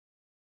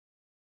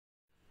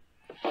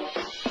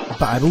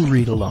Bible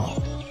Read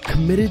Along,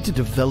 committed to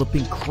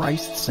developing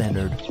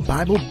Christ-centered,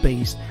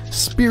 Bible-based,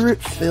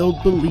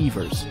 Spirit-filled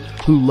believers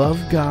who love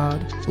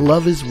God,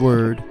 love His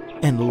Word,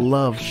 and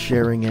love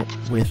sharing it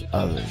with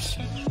others.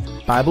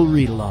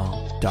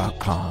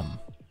 BibleReadAlong.com.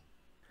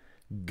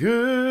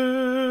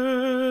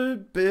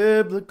 Good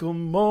biblical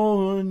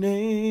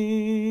morning.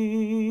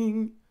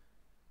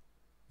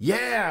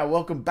 Yeah,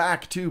 welcome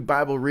back to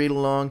Bible Read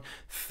Along.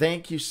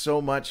 Thank you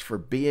so much for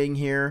being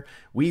here.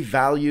 We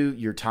value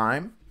your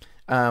time.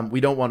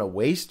 We don't want to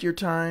waste your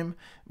time.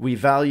 We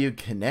value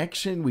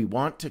connection. We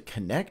want to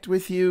connect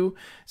with you.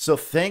 So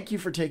thank you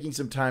for taking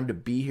some time to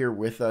be here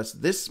with us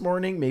this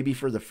morning, maybe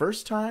for the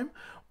first time,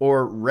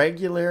 or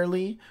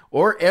regularly,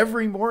 or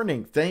every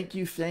morning. Thank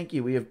you, thank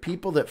you. We have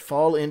people that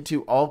fall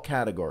into all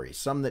categories.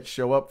 Some that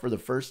show up for the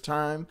first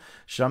time,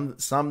 some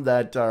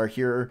that are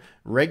here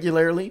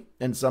regularly,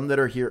 and some that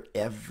are here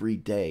every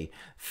day.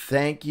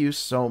 Thank you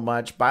so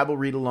much. Bible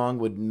Read Along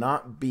would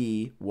not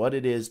be what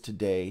it is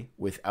today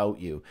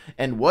without you.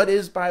 And what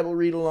is Bible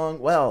Read Along?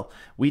 Well,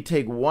 we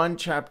take one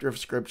chapter of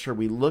Scripture,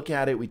 we look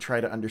at it, we try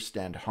to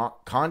understand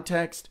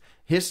context,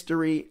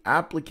 history,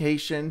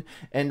 application,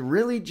 and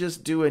really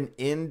just do an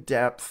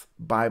in-depth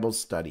Bible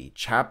study,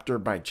 chapter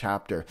by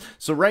chapter.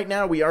 So right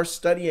now we are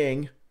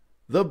studying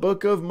the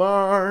book of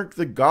Mark,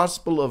 the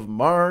Gospel of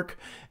Mark,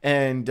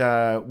 and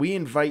we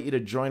invite you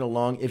to join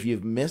along. If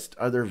you've missed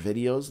other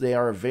videos, they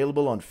are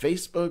available on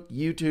Facebook,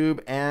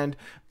 YouTube, and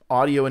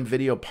audio and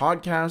video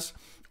podcasts.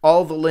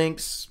 All the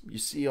links, you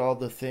see all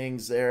the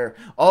things there.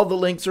 All the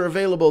links are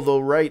available, though,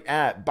 right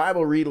at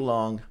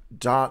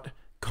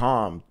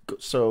BibleReadAlong.com.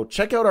 So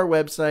check out our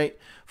website,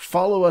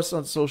 follow us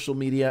on social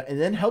media,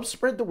 and then help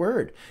spread the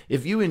word.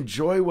 If you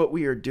enjoy what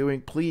we are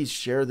doing, please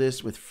share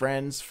this with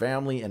friends,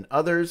 family, and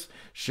others.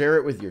 Share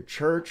it with your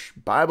church,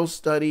 Bible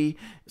study,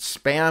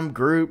 spam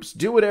groups.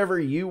 Do whatever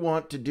you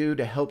want to do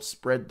to help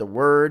spread the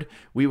word.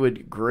 We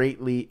would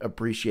greatly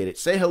appreciate it.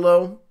 Say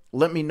hello.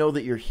 Let me know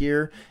that you're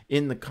here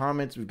in the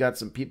comments. We've got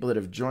some people that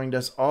have joined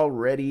us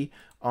already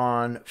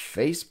on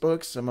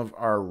Facebook, some of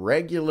our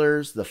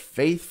regulars, the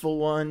faithful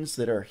ones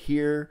that are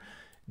here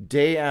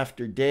day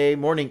after day.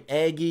 Morning,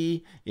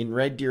 Aggie in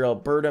Red Deer,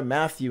 Alberta.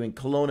 Matthew in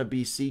Kelowna,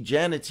 BC.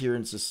 Janet's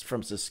here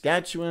from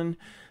Saskatchewan.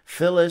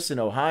 Phyllis in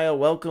Ohio.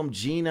 Welcome.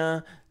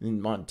 Gina in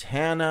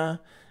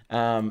Montana.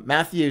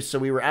 Matthew, so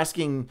we were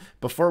asking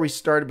before we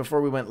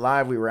went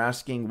live, we were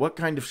asking what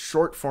kind of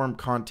short form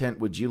content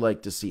would you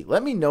like to see?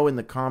 Let me know in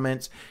the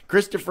comments.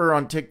 Christopher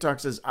on TikTok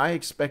says, I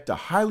expect a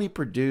highly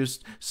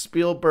produced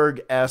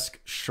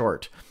Spielberg-esque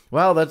short.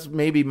 Well, that's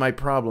maybe my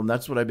problem.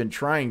 That's what I've been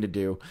trying to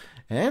do.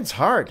 And it's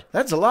hard.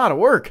 That's a lot of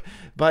work.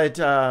 But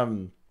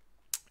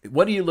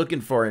what are you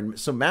looking for? And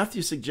so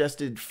Matthew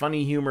suggested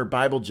funny humor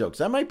Bible jokes.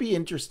 That might be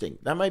interesting.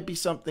 That might be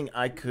something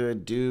I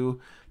could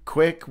do.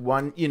 Quick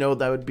one,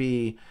 that would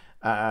be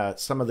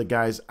some of the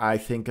guys I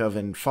think of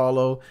and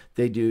follow.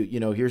 They do,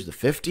 here's the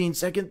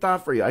 15-second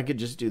thought for you. I could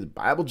just do the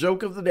Bible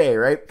joke of the day,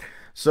 right?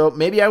 So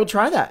maybe I will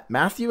try that.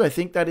 Matthew, I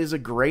think that is a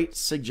great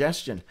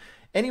suggestion.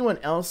 Anyone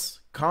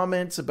else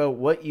comments about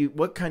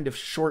what kind of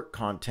short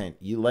content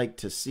you like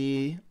to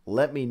see?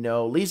 Let me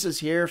know.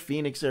 Lisa's here,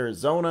 Phoenix,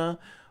 Arizona.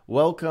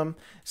 Welcome.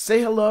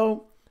 Say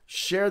hello.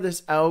 Share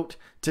this out.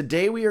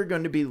 Today we are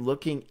going to be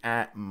looking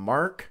at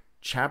Mark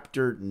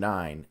chapter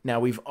 9.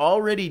 Now, we've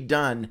already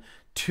done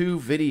 2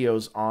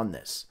 videos on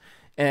this.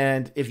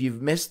 And if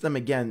you've missed them,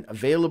 again,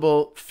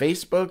 available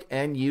Facebook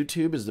and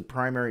YouTube is the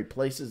primary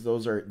places.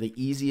 Those are the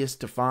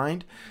easiest to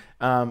find.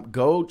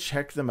 Go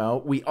check them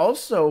out. We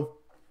also,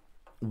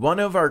 one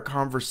of our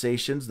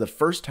conversations, the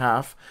first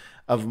half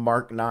of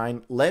Mark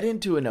 9, led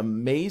into an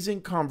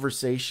amazing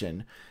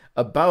conversation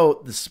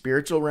about the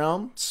spiritual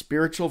realm,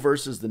 spiritual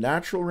versus the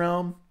natural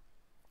realm,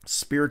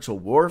 spiritual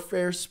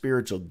warfare,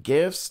 spiritual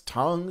gifts,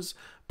 tongues,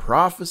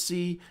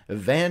 prophecy,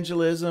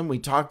 evangelism. We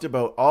talked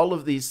about all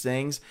of these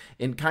things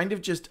in kind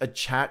of just a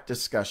chat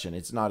discussion.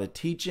 It's not a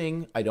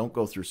teaching. I don't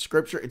go through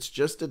scripture. It's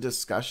just a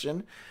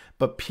discussion.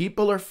 But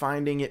people are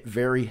finding it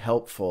very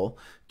helpful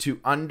to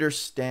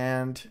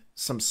understand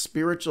some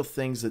spiritual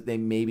things that they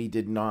maybe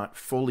did not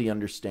fully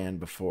understand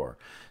before.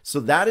 So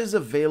that is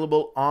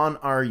available on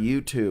our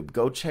YouTube.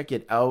 Go check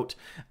it out.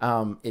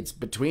 It's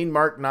between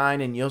Mark 9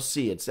 and you'll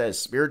see it says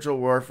spiritual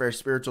warfare,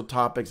 spiritual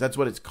topics. That's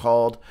what it's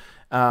called.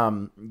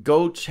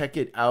 Go check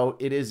it out.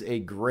 It is a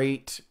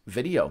great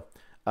video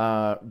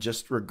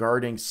just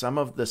regarding some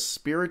of the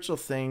spiritual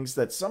things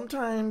that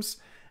sometimes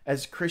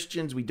as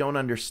Christians we don't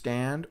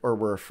understand, or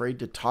we're afraid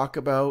to talk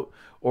about,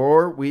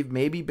 or we've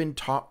maybe been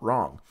taught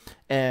wrong.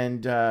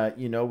 And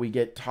we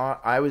get taught.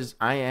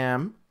 I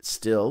am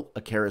still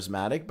a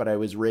charismatic, but I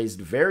was raised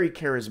very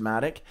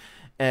charismatic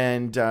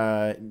and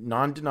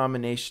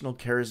non-denominational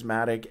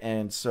charismatic,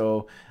 and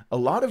so a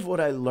lot of what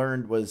I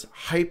learned was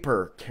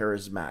hyper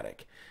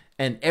charismatic.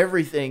 And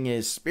everything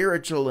is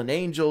spiritual and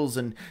angels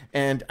and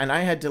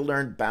I had to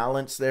learn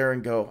balance there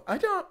and go,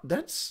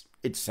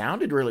 it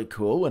sounded really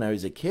cool when I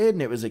was a kid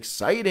and it was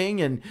exciting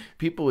and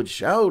people would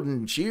shout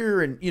and cheer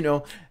and,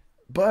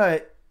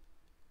 but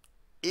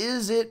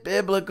Is it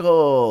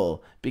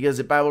biblical? Because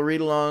at Bible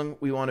Read Along,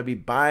 we want to be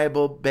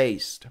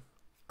Bible-based,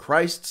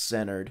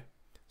 Christ-centered,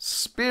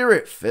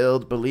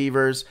 Spirit-filled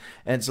believers.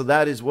 And so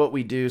that is what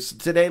we do. So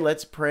today,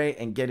 let's pray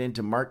and get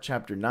into Mark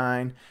chapter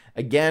 9.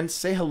 Again,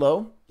 say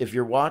hello. If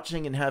you're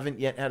watching and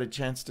haven't yet had a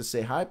chance to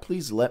say hi,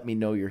 please let me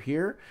know you're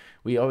here.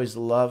 We always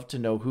love to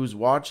know who's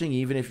watching,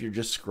 even if you're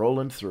just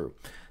scrolling through.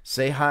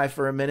 Say hi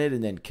for a minute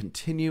and then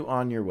continue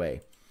on your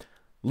way.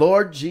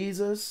 Lord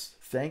Jesus,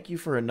 thank you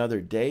for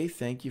another day.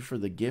 Thank you for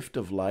the gift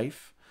of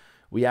life.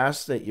 We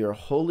ask that your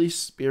Holy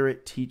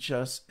Spirit teach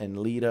us and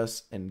lead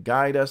us and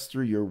guide us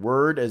through your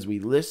word as we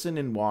listen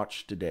and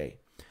watch today.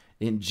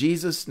 In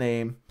Jesus'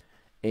 name,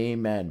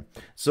 amen.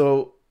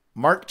 So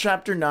Mark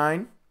chapter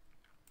 9.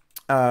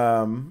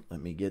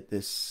 Let me get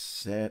this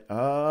set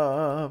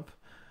up.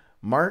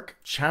 Mark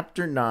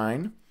chapter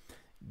 9.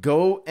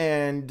 Go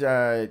and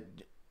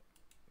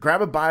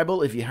grab a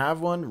Bible if you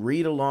have one,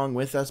 read along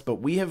with us, but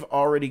we have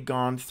already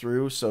gone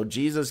through. So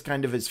Jesus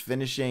kind of is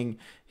finishing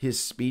his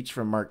speech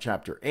from Mark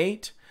chapter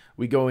 8.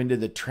 We go into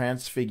the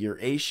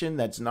transfiguration.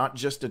 That's not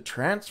just a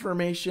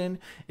transformation.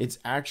 It's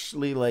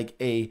actually like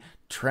a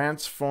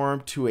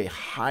transform to a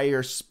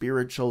higher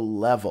spiritual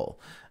level.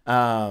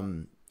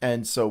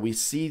 And so we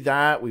see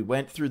that. We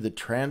went through the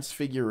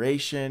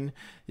transfiguration.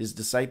 His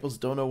disciples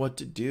don't know what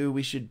to do.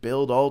 We should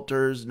build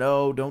altars.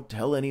 No, don't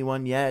tell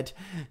anyone yet.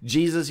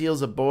 Jesus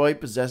heals a boy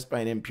possessed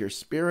by an impure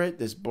spirit.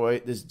 This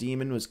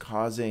demon was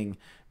causing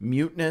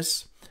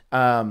muteness.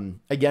 Again,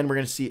 we're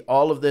going to see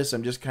all of this.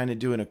 I'm just kind of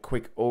doing a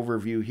quick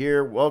overview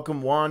here.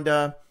 Welcome,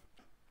 Wanda.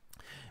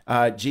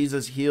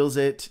 Jesus heals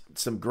it.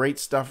 Some great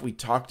stuff we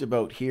talked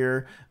about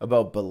here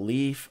about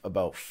belief,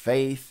 about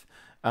faith,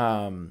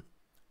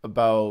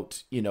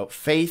 about,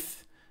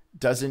 faith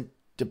doesn't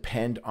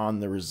depend on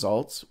the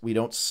results. We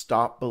don't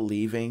stop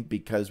believing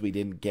because we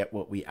didn't get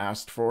what we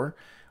asked for.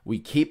 We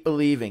keep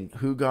believing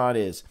who God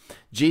is.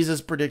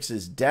 Jesus predicts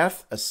his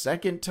death a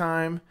second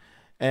time,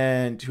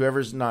 and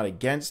whoever's not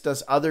against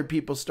us, other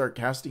people start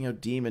casting out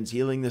demons,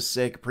 healing the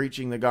sick,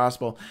 preaching the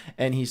gospel.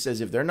 And he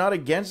says, if they're not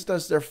against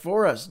us, they're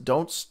for us.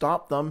 Don't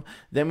stop them.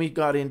 Then we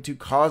got into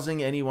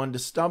causing anyone to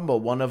stumble,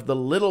 one of the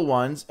little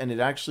ones. And it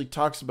actually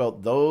talks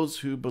about those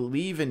who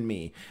believe in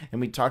me.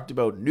 And we talked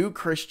about new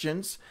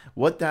Christians,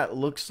 what that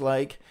looks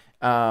like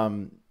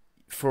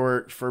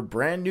for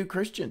brand new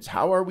Christians.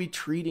 How are we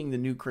treating the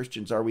new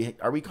Christians? Are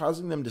we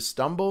causing them to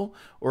stumble,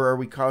 or are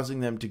we causing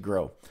them to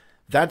grow?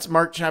 That's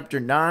Mark chapter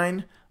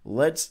 9.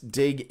 Let's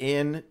dig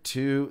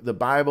into the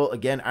Bible.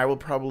 Again, I will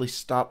probably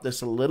stop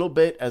this a little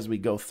bit as we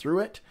go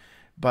through it.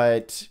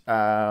 But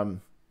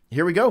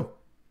here we go.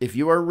 If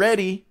you are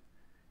ready,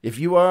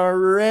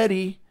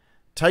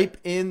 type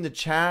in the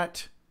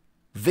chat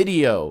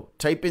video.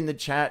 Type in the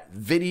chat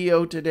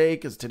video today,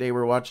 because today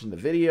we're watching the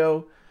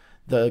video.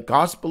 The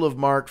Gospel of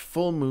Mark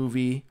full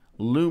movie,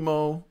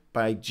 Lumo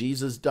by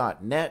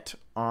Jesus.net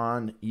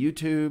on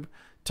YouTube.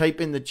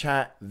 Type in the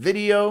chat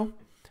video.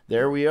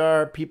 There we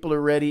are. People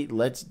are ready.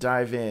 Let's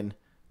dive in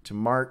to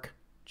Mark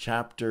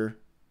chapter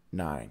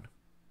 9.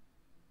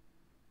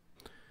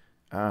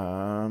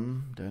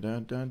 I'm going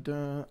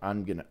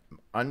to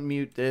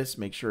unmute this,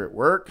 make sure it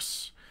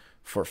works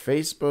for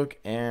Facebook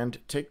and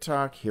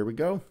TikTok. Here we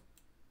go.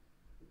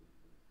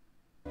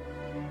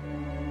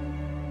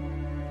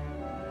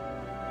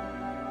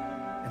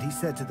 And he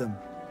said to them,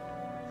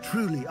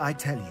 "Truly I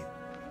tell you,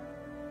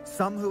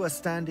 some who are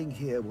standing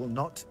here will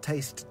not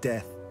taste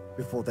death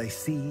before they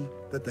see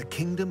that the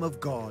kingdom of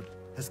God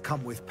has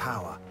come with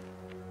power."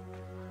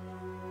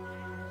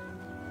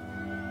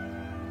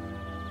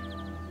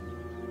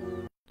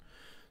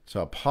 So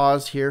I'll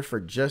pause here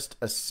for just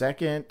a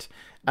second.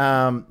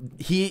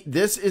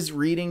 This is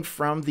reading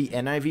from the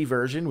NIV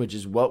version, which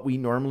is what we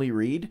normally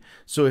read.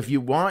 So if you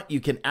want,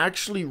 you can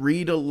actually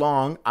read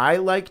along. I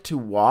like to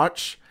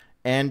watch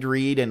and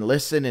read and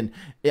listen, and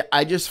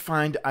I just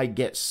find I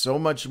get so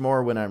much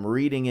more when I'm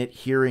reading it,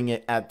 hearing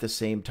it at the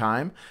same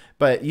time.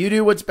 But you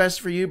do what's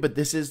best for you, but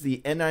this is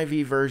the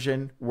NIV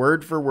version,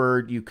 word for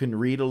word. You can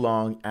read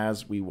along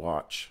as we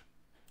watch.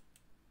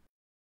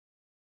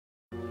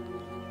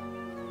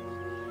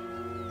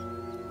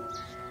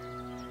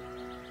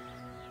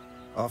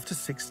 After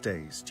 6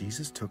 days,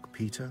 Jesus took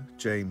Peter,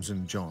 James,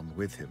 and John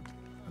with him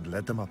and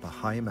led them up a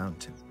high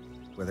mountain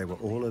where they were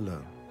all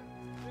alone.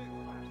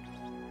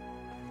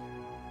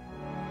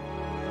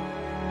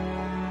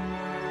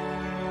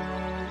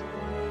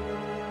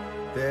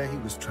 There he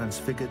was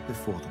transfigured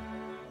before them.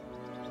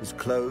 His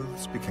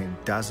clothes became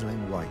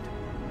dazzling white,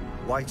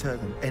 whiter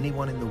than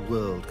anyone in the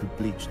world could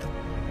bleach them.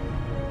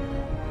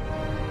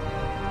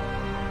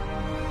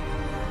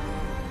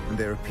 And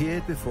there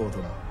appeared before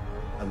them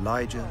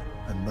Elijah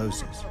and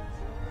Moses,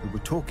 who were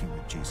talking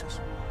with Jesus.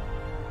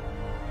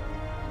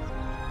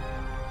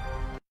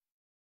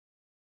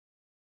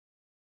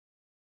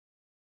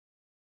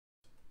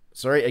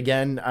 Sorry,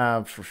 again,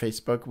 for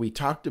Facebook, we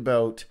talked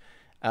about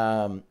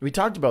We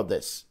talked about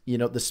this,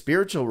 the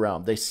spiritual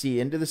realm. They see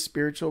into the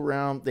spiritual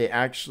realm. They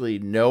actually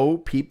know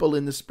people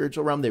in the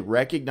spiritual realm. They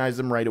recognize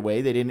them right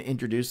away. They didn't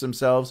introduce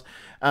themselves.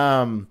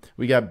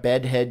 We got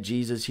bedhead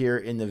Jesus here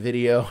in the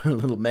video, a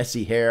little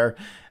messy hair.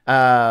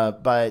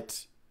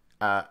 But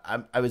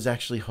I was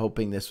actually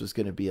hoping this was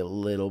going to be a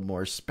little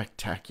more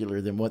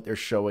spectacular than what they're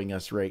showing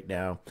us right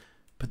now.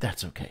 But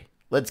that's okay.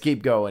 Let's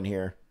keep going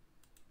here.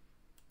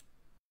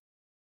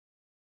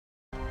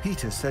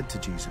 Peter said to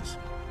Jesus,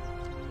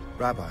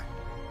 "Rabbi,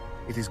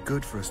 it is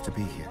good for us to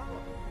be here.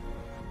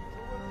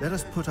 Let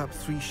us put up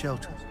 3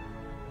 shelters,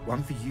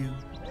 one for you,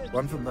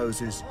 one for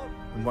Moses,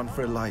 and one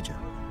for Elijah."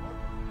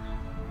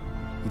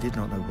 He did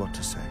not know what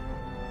to say.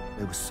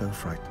 They were so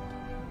frightened.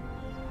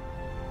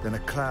 Then a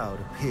cloud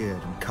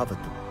appeared and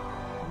covered them,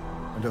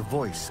 and a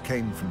voice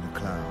came from the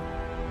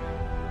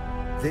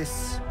cloud.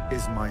 "This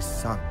is my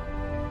son,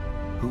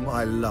 whom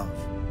I love.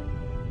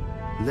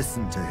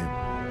 Listen to him."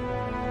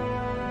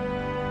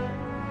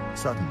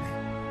 Suddenly,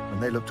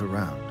 when they looked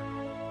around,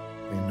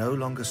 they no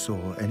longer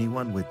saw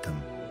anyone with them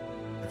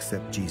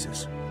except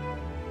Jesus.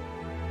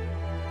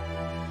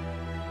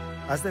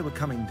 As they were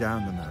coming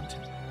down the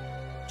mountain,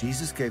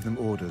 Jesus gave them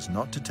orders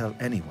not to tell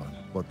anyone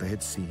what they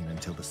had seen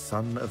until the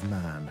Son of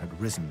Man had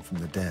risen from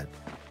the dead.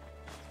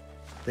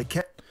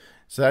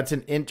 So that's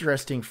an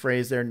interesting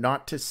phrase there,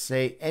 not to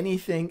say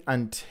anything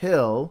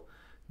until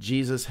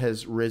Jesus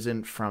has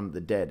risen from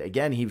the dead.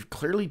 Again, he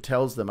clearly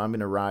tells them, I'm going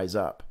to rise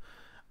up.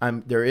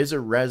 There is a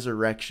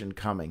resurrection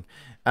coming.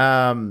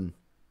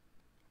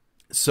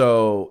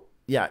 So,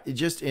 yeah,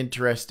 just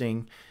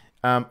interesting.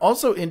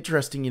 Also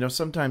interesting,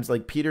 sometimes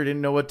like Peter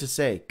didn't know what to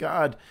say.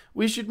 God,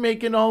 we should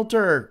make an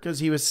altar because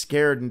he was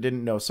scared and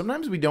didn't know.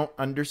 Sometimes we don't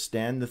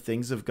understand the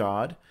things of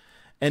God.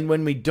 And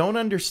when we don't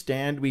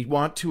understand, we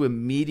want to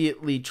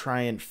immediately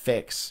try and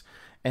fix.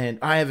 And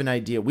I have an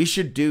idea. We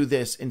should do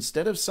this.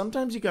 Instead of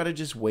sometimes you got to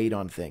just wait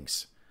on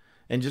things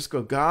and just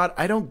go, God,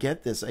 I don't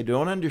get this. I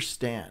don't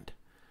understand.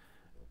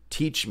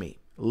 Teach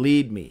me,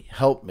 lead me,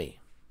 help me.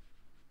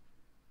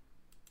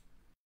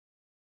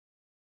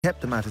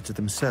 Kept the matter to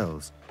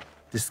themselves,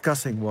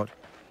 discussing what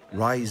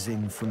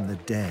rising from the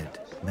dead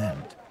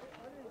meant.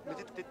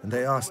 And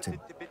they asked him,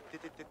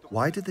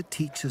 "Why did the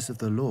teachers of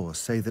the law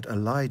say that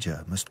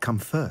Elijah must come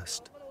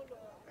first?"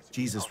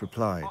 Jesus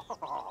replied,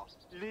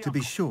 "To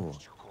be sure,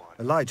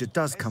 Elijah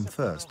does come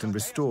first and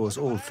restores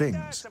all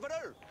things.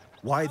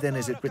 Why then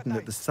is it written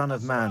that the Son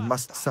of Man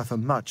must suffer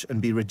much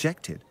and be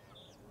rejected?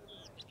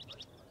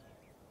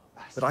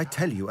 But I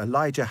tell you,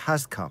 Elijah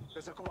has come,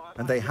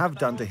 and they have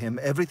done to him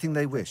everything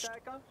they wished,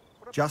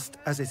 just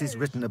as it is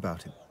written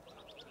about him."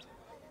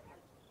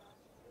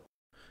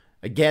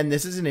 Again,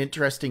 this is an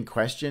interesting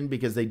question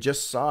because they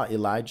just saw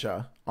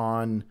Elijah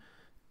on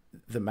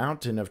the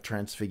mountain of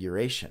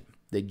transfiguration.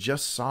 They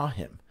just saw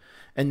him.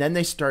 And then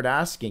they start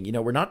asking,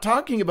 we're not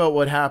talking about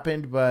what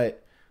happened,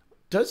 but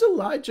does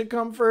Elijah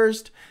come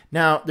first?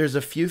 Now, there's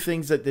a few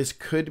things that this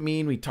could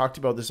mean. We talked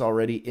about this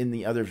already in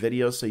the other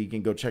videos, so you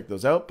can go check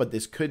those out. But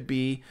this could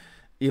be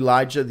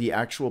Elijah, the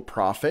actual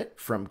prophet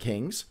from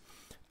Kings.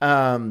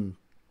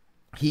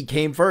 He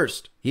came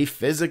first. He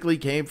physically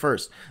came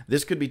first.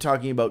 This could be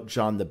talking about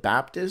John the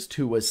Baptist,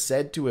 who was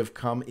said to have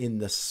come in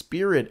the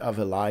spirit of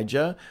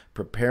Elijah,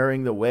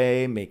 preparing the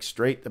way, make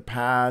straight the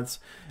paths.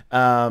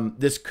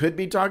 This could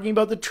be talking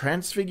about the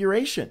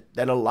transfiguration,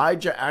 that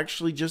Elijah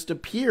actually just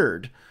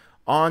appeared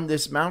on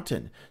this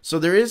mountain. So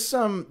there is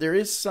some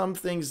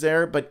things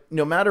there, but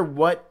no matter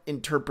what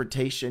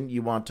interpretation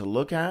you want to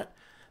look at,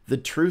 the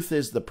truth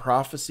is the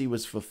prophecy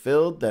was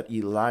fulfilled that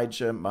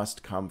Elijah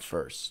must come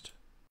first.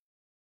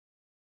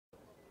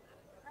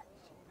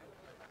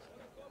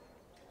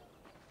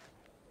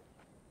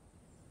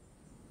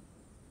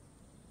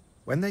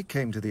 When they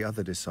came to the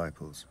other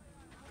disciples,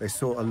 they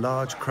saw a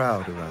large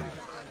crowd around them,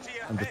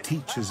 and the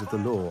teachers of the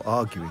law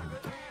arguing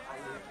with them.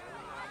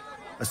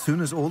 As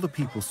soon as all the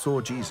people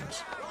saw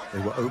Jesus, they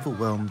were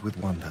overwhelmed with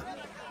wonder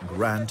and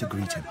ran to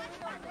greet him.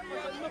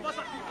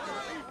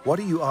 "What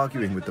are you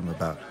arguing with them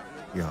about?"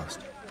 he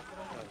asked.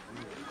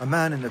 A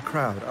man in the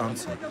crowd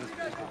answered,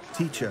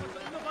 "Teacher,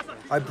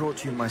 I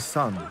brought you my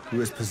son, who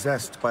is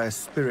possessed by a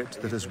spirit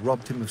that has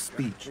robbed him of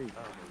speech.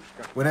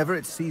 Whenever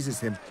it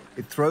seizes him,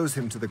 it throws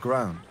him to the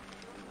ground.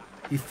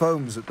 He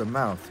foams at the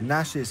mouth,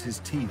 gnashes his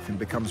teeth, and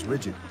becomes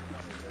rigid.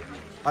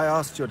 I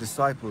asked your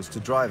disciples to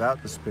drive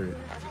out the spirit,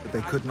 but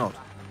they could not."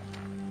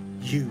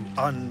 "You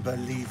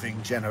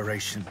unbelieving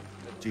generation,"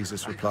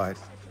 Jesus replied.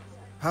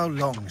 "How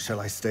long shall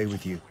I stay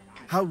with you?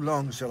 How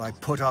long shall I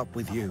put up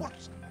with you?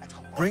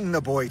 Bring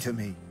the boy to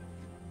me."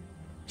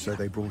 So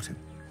they brought him.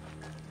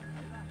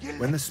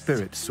 When the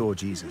spirit saw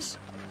Jesus,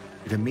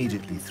 it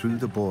immediately threw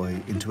the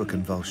boy into a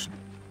convulsion.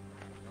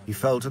 He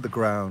fell to the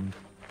ground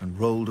and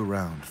rolled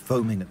around,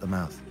 foaming at the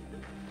mouth.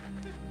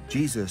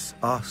 Jesus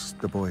asked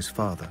the boy's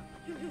father,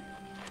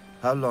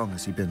 "How long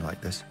has he been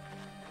like this?"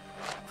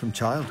 "From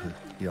childhood,"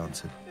 he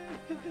answered.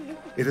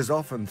 "It has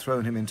often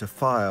thrown him into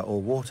fire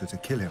or water to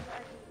kill him.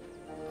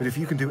 But if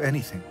you can do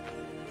anything,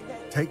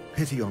 take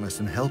pity on us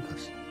and help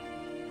us."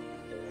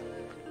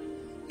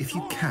 "If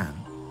you can,"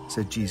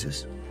 said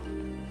Jesus.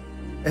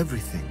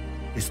 Everything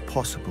is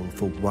possible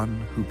for one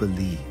who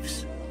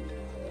believes.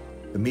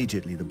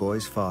 Immediately the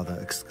boy's father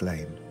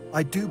exclaimed,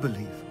 I do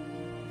believe.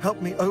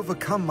 Help me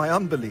overcome my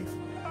unbelief.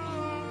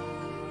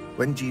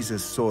 When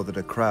Jesus saw that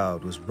a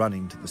crowd was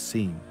running to the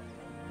scene,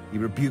 he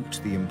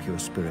rebuked the impure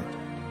spirit.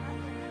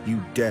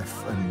 You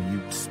deaf and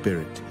mute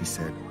spirit, he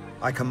said,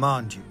 I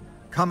command you,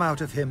 come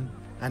out of him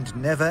and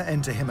never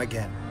enter him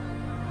again.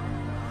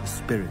 The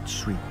spirit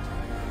shrieked,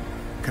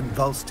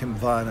 convulsed him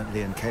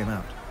violently, and came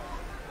out.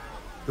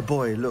 The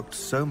boy looked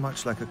so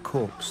much like a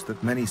corpse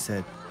that many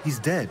said, he's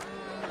dead.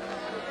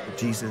 But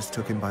Jesus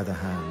took him by the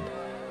hand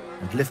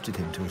and lifted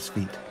him to his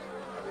feet,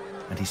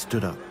 and he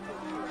stood up.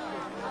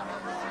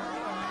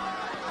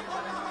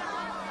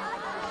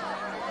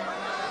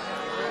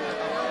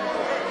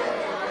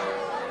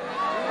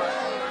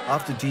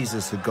 After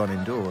Jesus had gone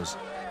indoors,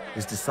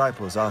 his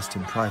disciples asked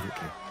him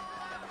privately,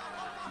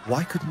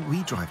 why couldn't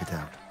we drive it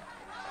out?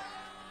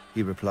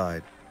 He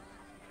replied,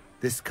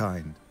 this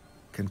kind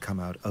can come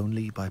out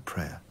only by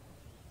prayer.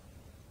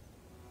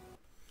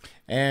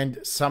 And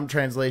some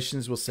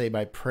translations will say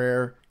by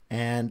prayer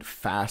and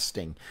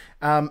fasting.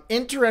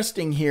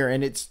 Interesting here,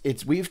 and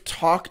it's we've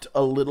talked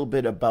a little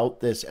bit about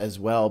this as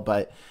well,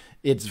 but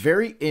it's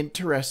very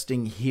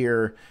interesting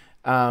here.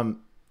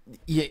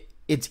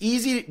 It's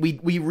easy.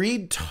 We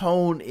read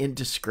tone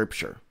into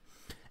Scripture,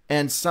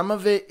 and some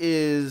of it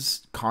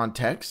is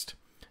context,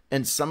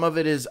 and some of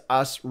it is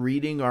us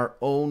reading our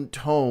own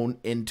tone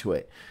into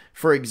it.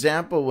 For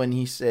example, when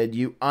he said,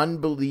 you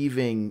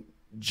unbelieving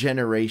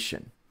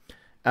generation,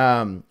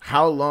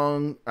 how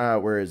long,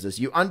 where is this?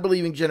 You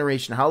unbelieving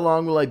generation, how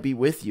long will I be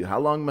with you? How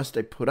long must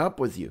I put up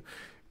with you?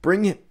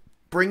 Bring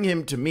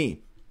him to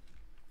me.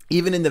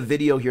 Even in the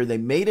video here, they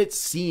made it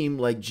seem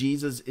like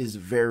Jesus is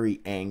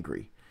very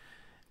angry.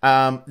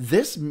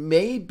 This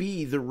may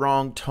be the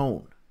wrong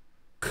tone.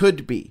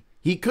 Could be.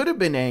 He could have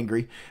been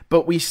angry,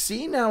 but we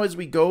see now as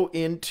we go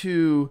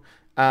into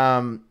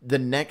the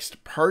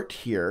next part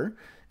here,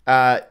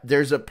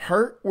 there's a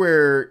part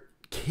where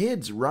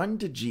kids run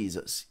to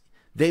Jesus.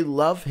 They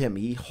love him.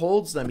 He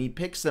holds them. He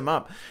picks them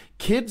up.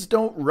 Kids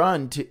don't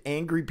run to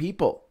angry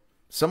people.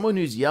 Someone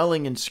who's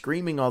yelling and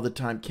screaming all the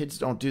time, kids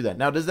don't do that.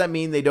 Now, does that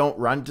mean they don't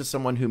run to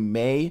someone who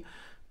may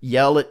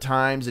yell at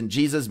times? And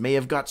Jesus may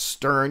have got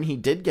stern. He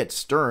did get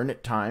stern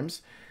at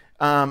times.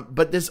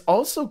 But this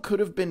also could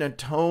have been a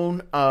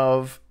tone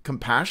of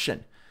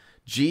compassion.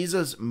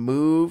 Jesus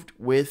moved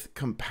with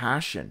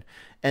compassion.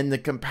 And the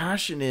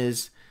compassion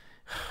is,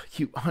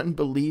 you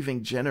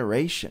unbelieving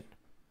generation.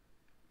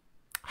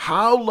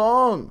 How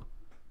long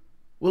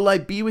will I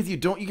be with you?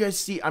 Don't you guys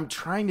see? I'm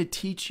trying to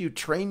teach you,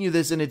 train you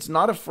this, and it's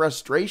not a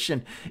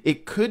frustration.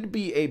 It could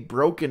be a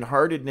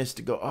brokenheartedness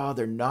to go, oh,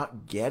 they're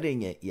not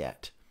getting it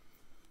yet.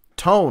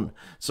 Tone.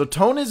 So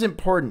tone is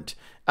important.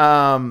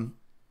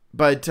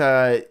 But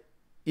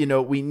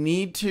we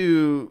need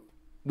to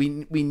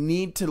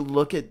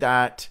look at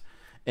that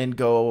and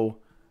go,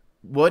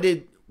 what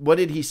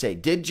did he say?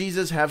 Did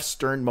Jesus have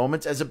stern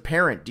moments? As a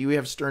parent, do you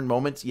have stern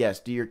moments? Yes.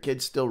 Do your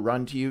kids still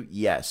run to you?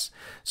 Yes.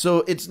 So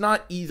it's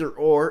not either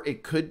or.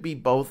 It could be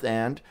both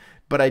and.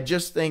 But I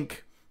just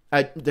think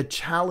the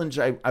challenge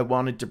I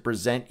wanted to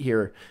present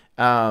here,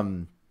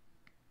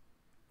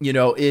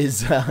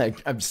 is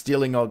I'm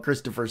stealing all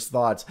Christopher's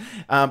thoughts.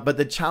 But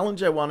the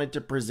challenge I wanted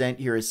to present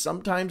here is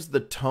sometimes the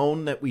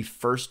tone that we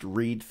first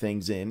read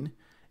things in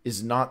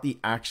is not the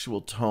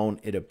actual tone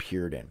it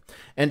appeared in.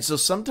 And so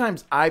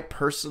sometimes I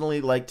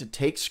personally like to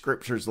take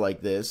scriptures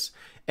like this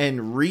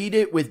and read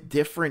it with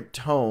different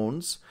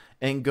tones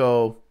and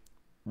go,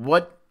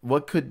 what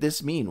could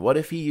this mean? What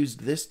if he used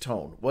this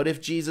tone? What if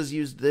Jesus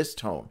used this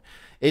tone?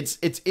 It's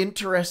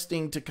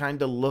interesting to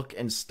kind of look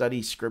and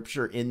study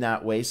scripture in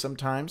that way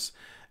sometimes.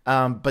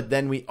 But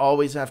then we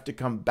always have to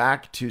come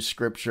back to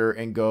scripture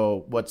and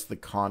go, what's the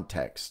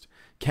context?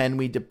 Can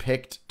we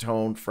depict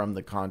tone from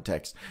the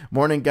context?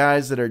 Morning,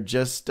 guys that are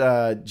just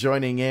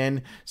joining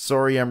in.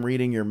 Sorry, I'm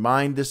reading your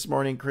mind this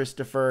morning,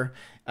 Christopher.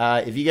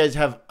 If you guys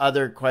have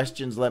other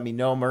questions, let me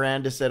know.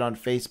 Miranda said on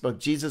Facebook,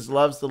 Jesus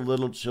loves the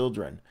little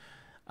children.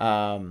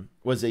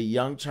 Was a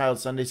young child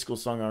Sunday school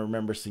song I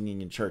remember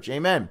singing in church.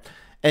 Amen.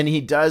 And he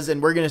does,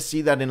 and we're going to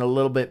see that in a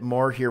little bit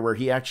more here, where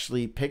he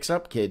actually picks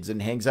up kids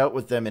and hangs out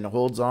with them and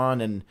holds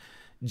on. And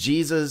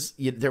Jesus,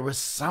 there was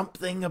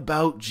something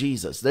about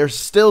Jesus. There's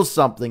still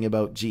something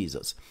about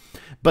Jesus.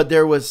 But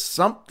there was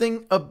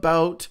something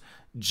about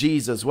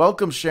Jesus.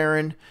 Welcome,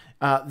 Sharon.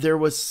 There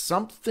was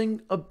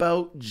something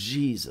about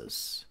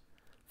Jesus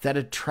that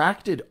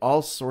attracted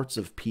all sorts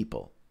of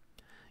people.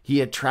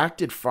 He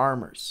attracted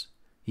farmers.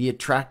 He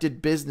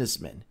attracted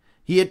businessmen.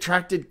 He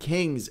attracted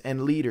kings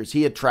and leaders.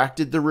 He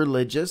attracted the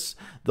religious,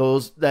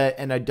 those that,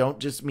 and I don't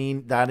just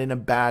mean that in a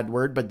bad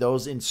word, but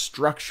those in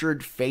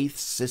structured faith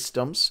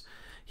systems.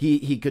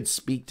 He could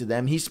speak to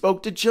them. He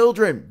spoke to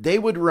children. They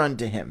would run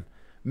to him.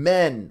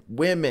 Men,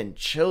 women,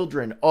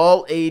 children,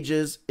 all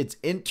ages. It's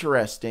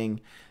interesting.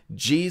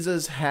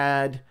 Jesus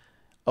had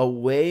a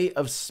way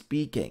of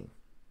speaking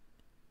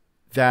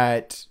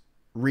that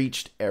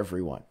reached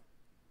everyone.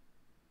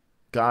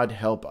 God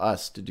help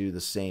us to do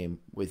the same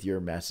with your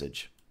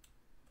message.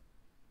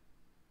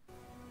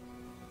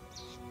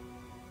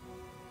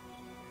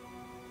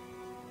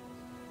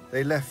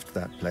 They left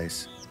that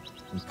place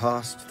and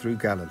passed through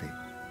Galilee.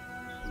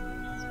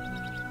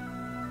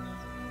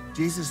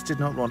 Jesus did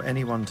not want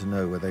anyone to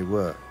know where they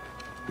were,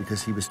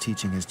 because he was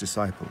teaching his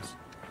disciples.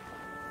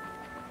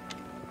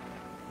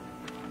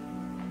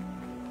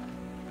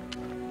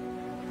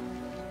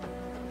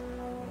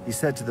 He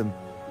said to them,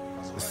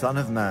 "The Son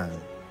of Man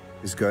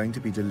is going to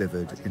be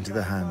delivered into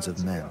the hands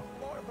of men.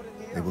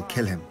 They will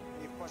kill him,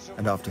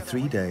 and after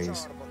 3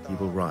 days he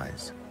will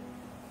rise."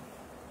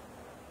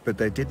 But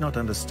they did not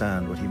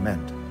understand what he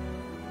meant,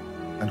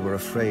 and were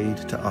afraid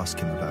to ask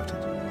him about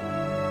it.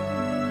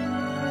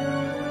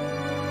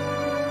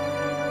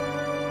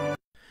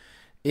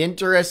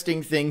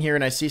 Interesting thing here,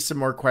 and I see some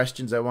more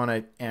questions I want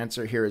to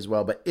answer here as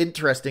well, but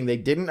interesting, they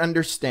didn't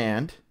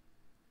understand,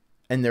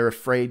 and they're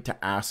afraid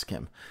to ask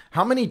him.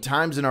 How many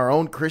times in our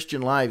own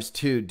Christian lives,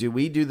 too, do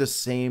we do the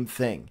same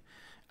thing?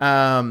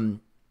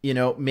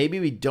 Maybe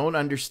we don't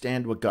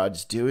understand what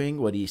God's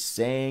doing, what he's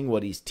saying,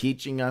 what he's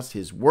teaching us,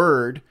 his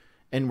word,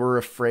 and we're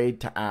afraid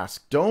to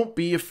ask. Don't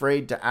be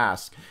afraid to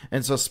ask.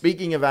 And so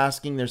speaking of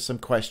asking, there's some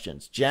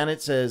questions.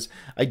 Janet says,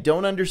 I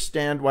don't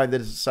understand why the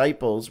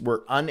disciples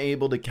were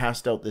unable to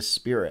cast out this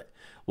spirit.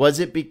 Was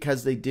it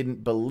because they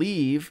didn't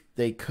believe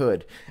they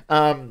could?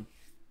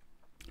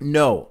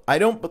 No, I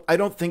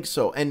don't think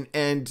so.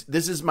 And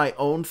this is my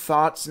own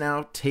thoughts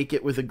now. Take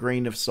it with a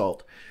grain of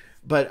salt.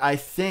 But I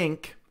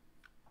think,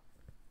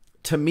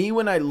 to me,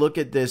 when I look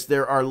at this,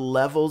 there are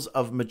levels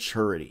of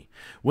maturity.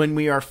 When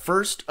we are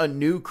first a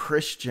new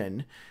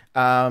Christian,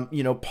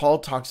 Paul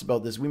talks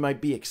about this. We might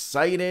be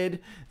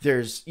excited.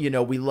 There's,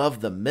 we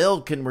love the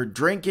milk and we're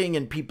drinking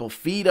and people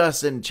feed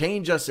us and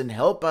change us and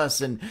help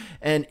us and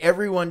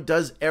everyone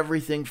does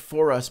everything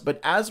for us. But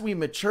as we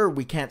mature,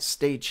 we can't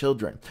stay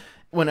children.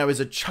 When I was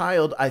a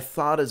child, I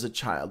thought as a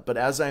child, but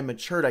as I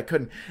matured, I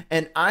couldn't.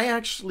 And I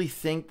actually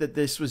think that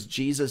this was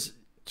Jesus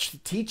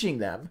teaching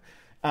them.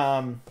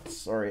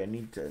 Sorry,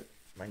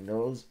 my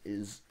nose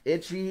is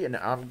itchy and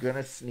I'm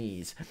gonna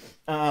sneeze.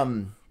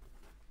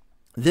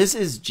 This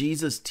is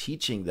Jesus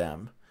teaching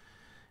them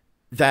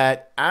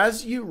that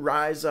as you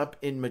rise up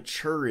in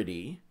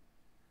maturity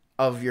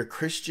of your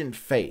Christian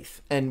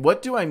faith, and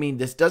what do I mean?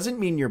 This doesn't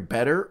mean you're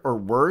better or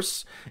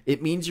worse.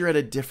 It means you're at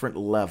a different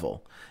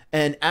level.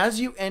 And as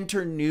you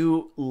enter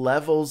new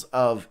levels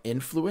of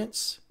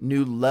influence,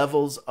 new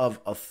levels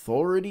of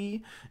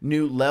authority,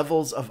 new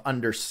levels of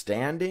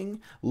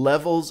understanding,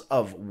 levels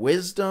of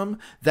wisdom,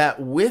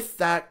 that with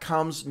that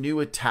comes new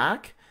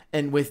attack.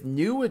 And with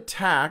new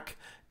attack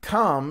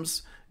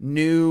comes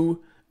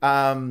new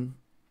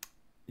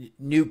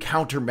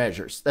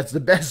countermeasures. That's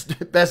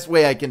the best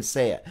way I can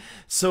say it.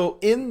 So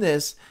in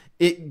this,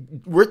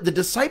 the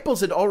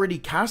disciples had already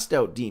cast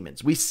out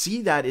demons. We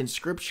see that in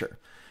Scripture.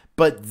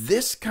 But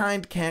this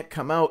kind can't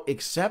come out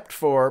except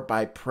for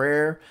by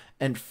prayer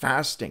and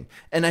fasting.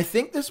 And I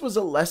think this was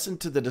a lesson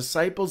to the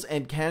disciples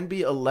and can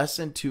be a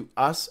lesson to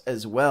us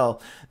as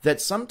well, that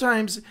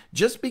sometimes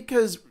just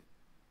because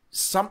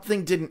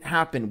something didn't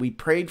happen, we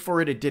prayed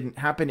for it, it didn't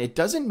happen, it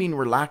doesn't mean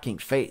we're lacking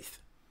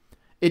faith.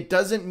 It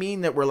doesn't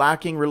mean that we're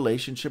lacking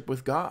relationship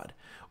with God.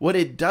 What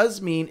it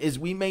does mean is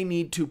we may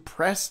need to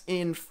press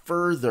in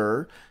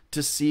further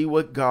to see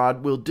what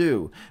God will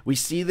do. We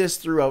see this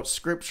throughout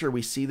Scripture.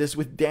 We see this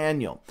with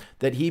Daniel,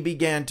 that he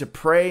began to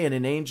pray and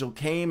an angel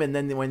came. And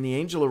then when the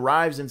angel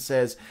arrives and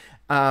says,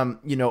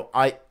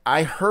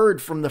 I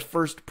heard from the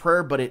first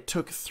prayer, but it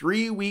took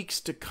 3 weeks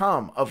to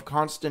come of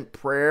constant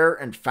prayer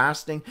and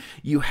fasting.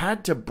 You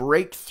had to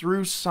break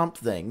through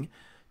something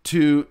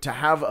to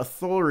have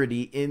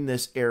authority in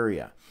this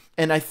area.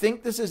 And I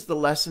think this is the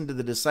lesson to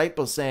the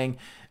disciples, saying,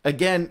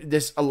 again,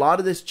 a lot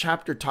of this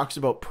chapter talks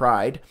about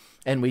pride.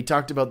 And we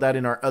talked about that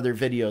in our other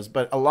videos,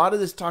 but a lot of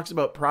this talks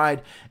about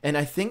pride. And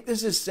I think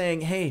this is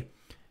saying, hey,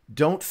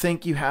 don't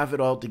think you have it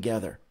all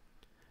together.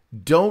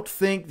 Don't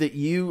think that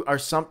you are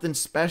something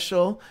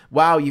special.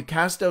 Wow, you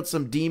cast out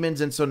some demons,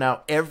 and so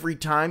now every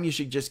time you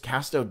should just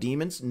cast out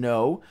demons?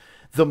 No.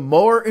 The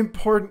more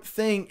important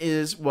thing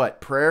is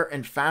what? Prayer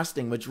and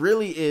fasting, which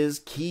really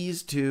is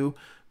keys to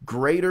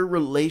greater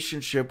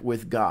relationship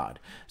with God.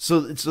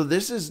 So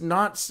this is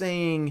not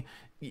saying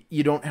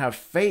you don't have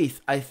faith.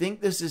 I think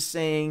this is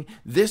saying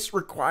this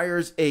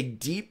requires a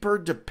deeper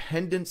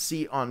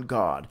dependency on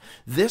God.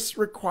 This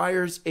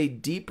requires a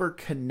deeper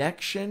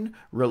connection,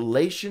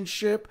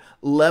 relationship,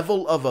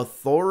 level of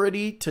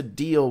authority to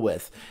deal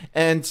with.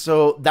 And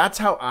so that's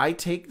how I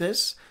take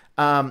this.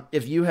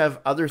 If you have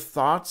other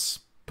thoughts,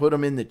 put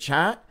them in the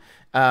chat.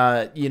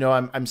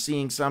 I'm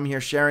seeing some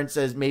here. Sharon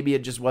says maybe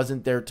it just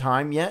wasn't their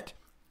time yet.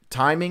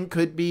 Timing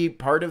could be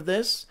part of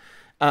this.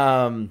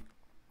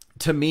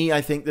 To me, I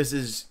think this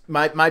is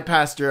my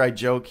pastor. I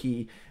joke,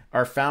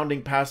 our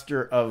founding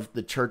pastor of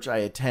the church I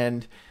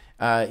attend.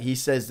 He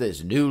says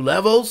this: new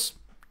levels,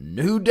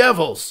 new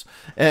devils.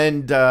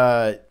 And,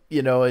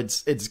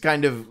 it's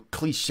kind of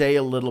cliche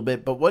a little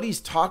bit, but what he's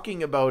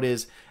talking about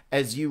is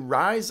as you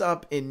rise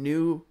up in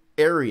new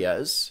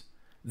areas,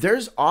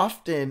 there's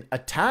often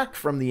attack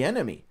from the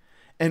enemy.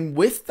 And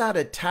with that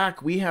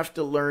attack, we have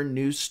to learn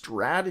new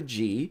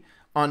strategy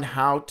on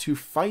how to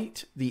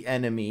fight the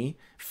enemy,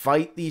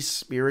 fight these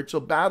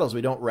spiritual battles.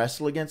 We don't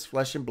wrestle against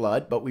flesh and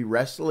blood, but we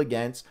wrestle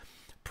against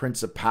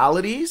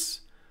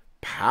principalities,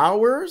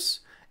 powers,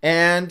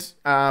 and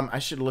I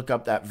should look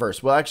up that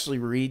verse. We'll actually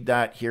read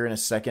that here in a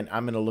second.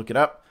 I'm going to look it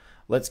up.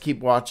 Let's keep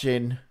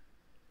watching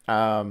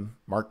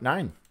Mark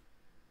 9.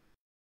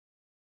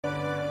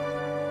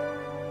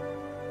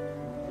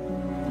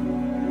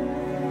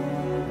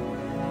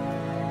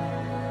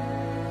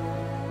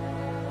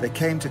 They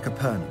came to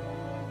Capernaum.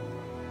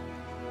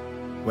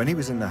 When he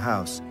was in the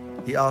house,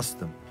 he asked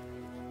them,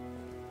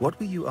 "What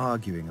were you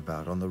arguing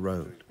about on the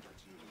road?"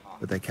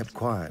 But they kept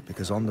quiet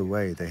because on the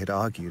way they had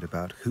argued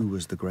about who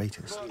was the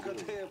greatest.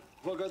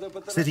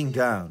 Sitting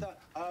down,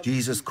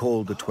 Jesus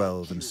called the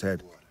 12 and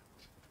said,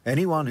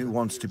 "Anyone who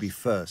wants to be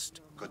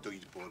first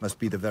must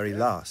be the very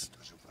last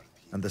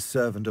and the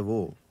servant of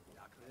all."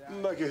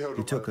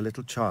 He took a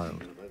little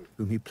child,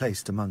 whom he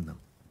placed among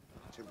them.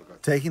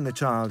 Taking the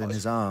child in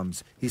his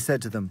arms, he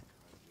said to them,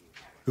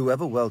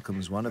 "Whoever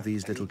welcomes one of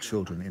these little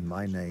children in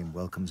my name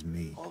welcomes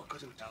me.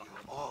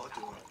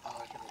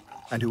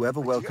 And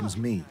whoever welcomes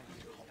me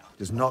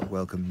does not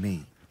welcome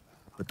me,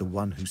 but the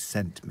one who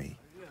sent me."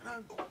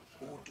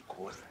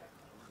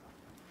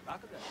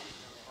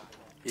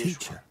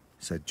 "Teacher,"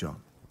 said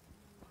John,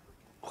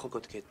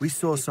 "we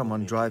saw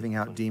someone driving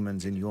out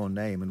demons in your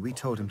name, and we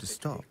told him to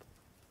stop,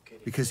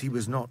 because he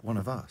was not one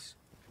of us."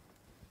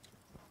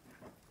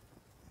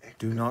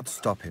 "Do not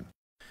stop him."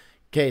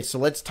 Okay, so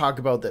let's talk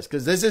about this,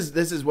 because this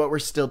is what we're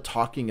still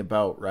talking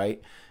about,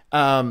 right?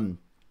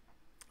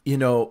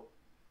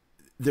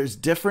 There's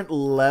different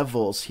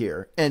levels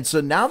here. And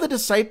so now the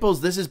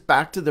disciples, this is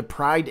back to the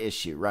pride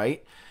issue,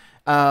 right?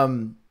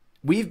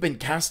 We've been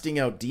casting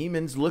out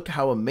demons. Look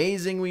how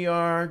amazing we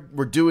are.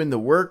 We're doing the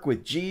work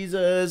with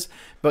Jesus.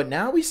 But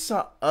now we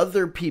saw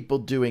other people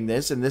doing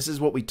this. And this is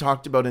what we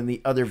talked about in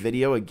the other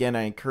video. Again,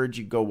 I encourage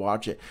you to go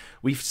watch it.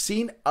 We've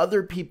seen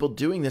other people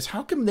doing this.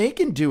 How come they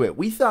can do it?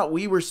 We thought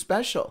we were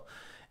special.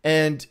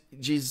 And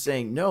Jesus is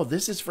saying, no,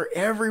 this is for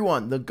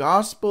everyone. The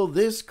gospel,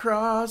 this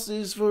cross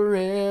is for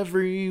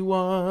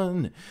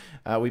everyone.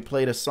 We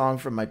played a song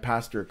from my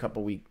pastor a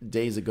couple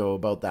days ago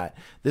about that.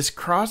 This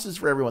cross is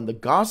for everyone. The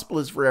gospel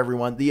is for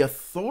everyone. The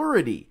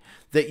authority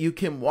that you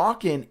can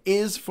walk in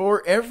is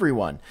for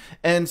everyone.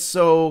 And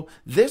so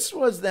this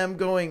was them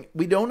going,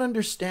 we don't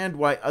understand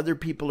why other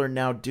people are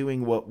now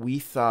doing what we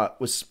thought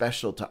was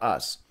special to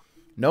us.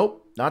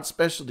 Nope, not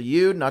special to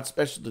you, not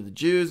special to the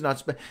Jews,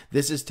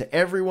 this is to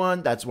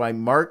everyone. That's why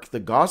Mark, the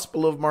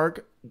Gospel of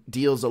Mark,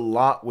 deals a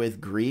lot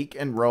with Greek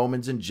and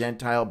Romans and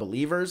Gentile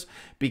believers,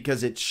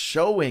 because it's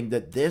showing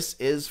that this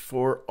is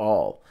for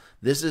all.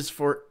 This is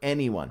for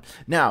anyone.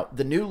 Now,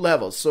 the new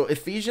levels. So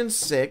Ephesians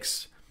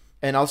 6,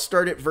 and I'll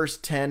start at verse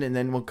 10 and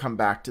then we'll come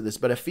back to this.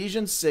 But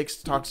Ephesians 6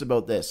 talks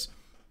about this.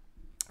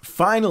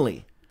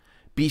 "Finally,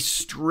 be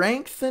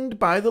strengthened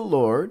by the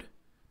Lord,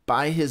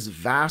 by his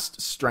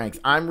vast strength."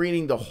 I'm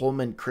reading the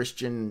Holman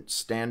Christian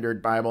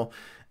Standard Bible.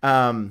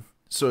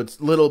 So it's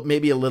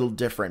maybe a little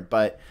different,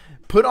 but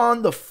 "Put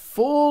on the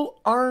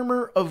full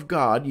armor of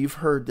God." You've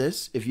heard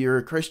this. If you're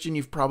a Christian,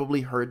 you've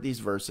probably heard these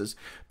verses.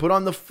 "Put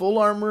on the full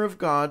armor of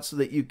God so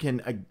that you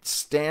can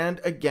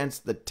stand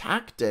against the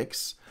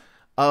tactics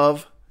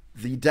of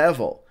the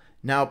devil."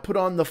 Now, put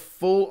on the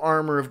full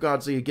armor of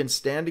God so you can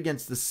stand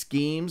against the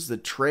schemes, the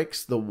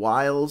tricks, the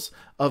wiles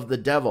of the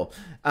devil.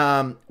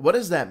 What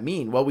does that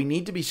mean? Well, we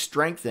need to be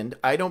strengthened.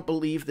 I don't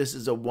believe this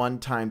is a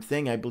one-time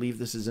thing. I believe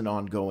this is an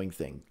ongoing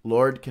thing.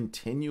 Lord,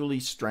 continually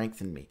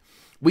strengthen me.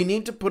 We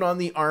need to put on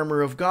the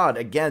armor of God.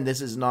 Again,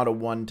 this is not a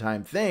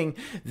one-time thing.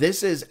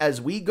 This is, as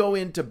we go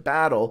into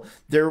battle,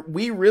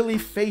 we really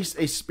face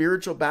a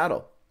spiritual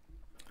battle.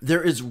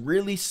 There is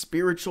really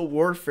spiritual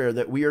warfare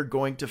that we are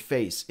going to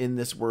face in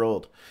this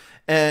world.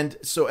 And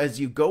so as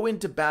you go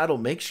into battle,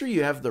 make sure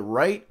you have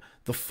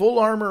the full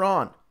armor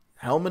on.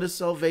 Helmet of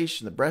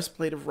salvation, the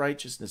breastplate of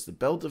righteousness, the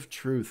belt of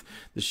truth,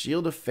 the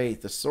shield of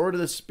faith, the sword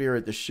of the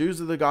Spirit, the shoes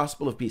of the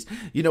gospel of peace.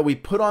 We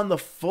put on the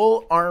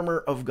full armor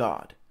of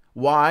God.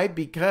 Why?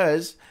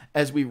 Because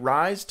as we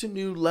rise to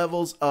new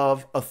levels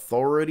of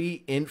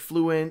authority,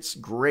 influence,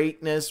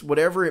 greatness,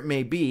 whatever it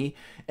may be,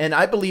 and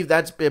I believe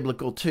that's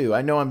biblical too.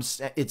 I know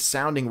it's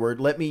sounding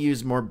weird. Let me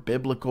use more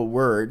biblical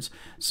words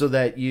so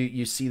that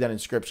you see that in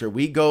Scripture.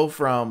 We go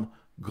from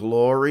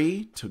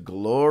glory to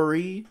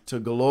glory to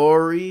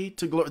glory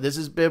to glory. This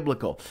is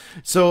biblical.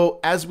 So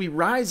as we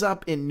rise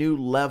up in new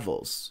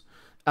levels,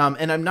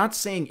 and I'm not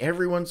saying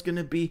everyone's going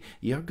to be,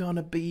 you're going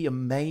to be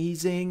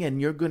amazing and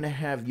you're going to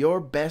have your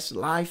best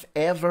life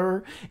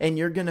ever and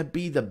you're going to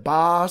be the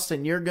boss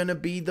and you're going to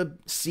be the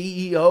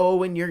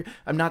CEO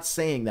I'm not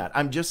saying that.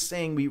 I'm just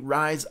saying we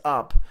rise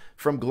up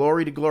from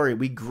glory to glory.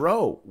 We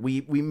grow,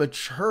 we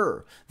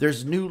mature.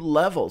 There's new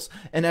levels.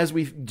 And as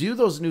we do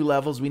those new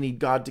levels, we need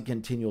God to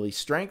continually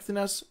strengthen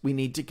us. We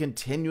need to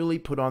continually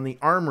put on the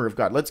armor of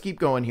God. Let's keep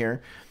going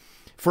here.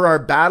 "For our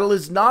battle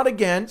is not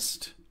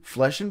against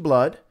flesh and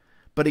blood,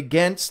 but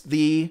against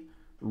the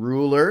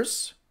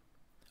rulers,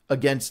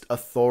 against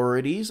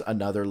authorities,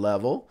 another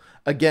level,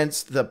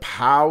 against the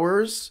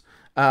powers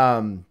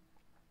of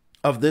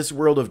this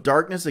world of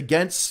darkness,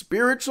 against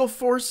spiritual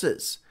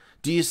forces.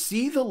 Do you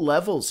see the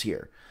levels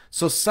here?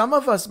 So some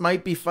of us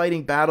might be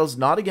fighting battles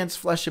not against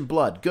flesh and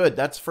blood. Good,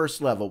 that's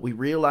first level. We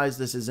realize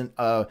this isn't,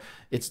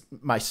 it's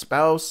my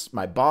spouse,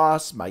 my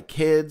boss, my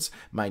kids,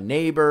 my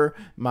neighbor,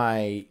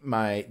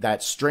 that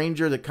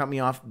stranger that cut me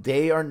off.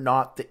 They are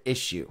not the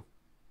issue.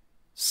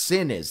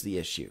 Sin is the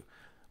issue.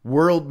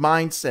 World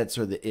mindsets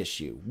are the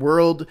issue.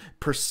 World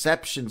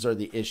perceptions are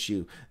the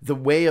issue. The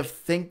way of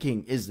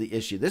thinking is the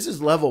issue. This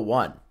is level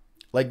 1.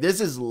 Like, this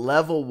is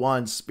level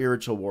 1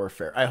 spiritual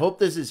warfare. I hope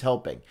this is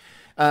helping.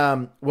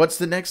 What's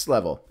the next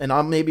level? And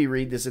I'll maybe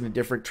read this in a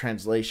different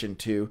translation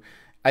too.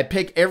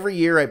 Every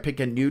year I pick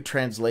a new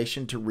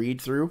translation to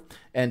read through.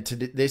 And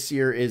this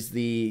year is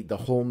the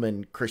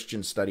Holman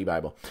Christian Study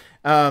Bible.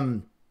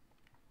 Our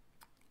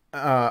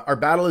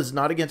battle is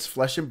not against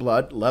flesh and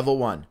blood, level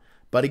 1,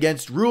 but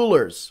against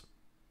rulers,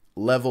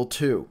 level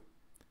 2,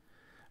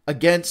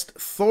 against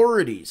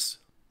authorities,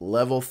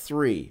 level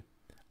 3,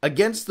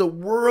 against the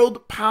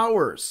world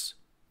powers,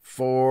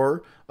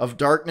 4, of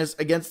darkness,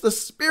 against the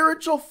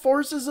spiritual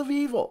forces of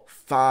evil,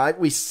 5.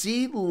 We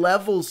see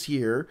levels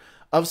here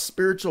of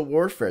spiritual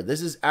warfare.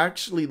 This is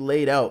actually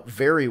laid out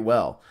very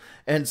well.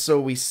 And so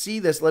we see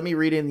this. Let me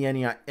read in the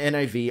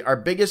NIV. Our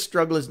biggest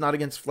struggle is not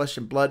against flesh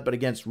and blood, but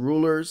against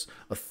rulers,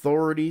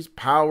 authorities,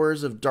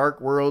 powers of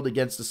dark world,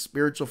 against the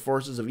spiritual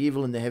forces of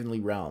evil in the heavenly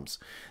realms.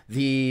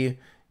 The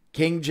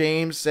King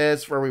James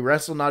says, for we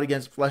wrestle not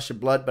against flesh and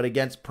blood, but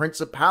against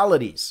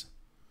principalities,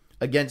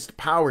 against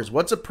powers.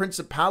 What's a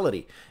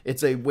principality?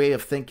 It's a way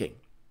of thinking.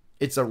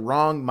 It's a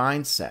wrong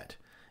mindset.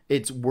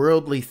 It's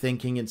worldly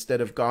thinking instead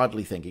of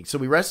godly thinking. So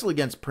we wrestle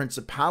against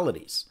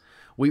principalities.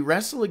 We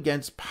wrestle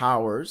against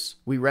powers.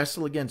 We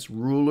wrestle against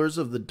rulers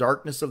of the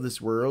darkness of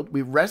this world.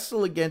 We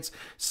wrestle against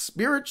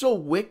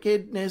spiritual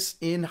wickedness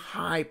in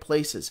high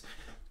places.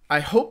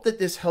 I hope that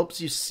this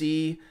helps you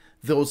see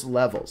those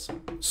levels.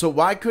 So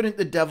why couldn't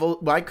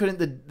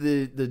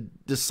the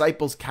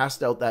disciples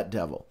cast out that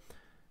devil?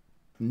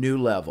 New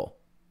level.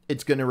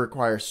 It's going to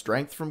require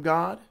strength from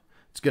God.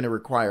 It's going to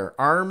require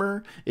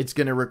armor. It's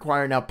going to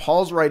require, now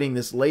Paul's writing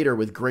this later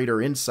with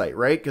greater insight,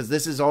 right? Because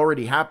this has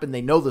already happened.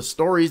 They know the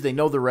stories. They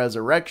know the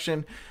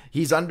resurrection.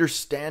 He's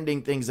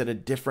understanding things at a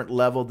different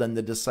level than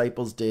the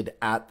disciples did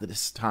at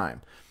this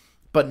time.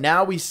 But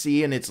now we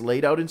see, and it's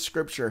laid out in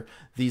scripture,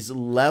 these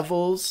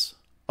levels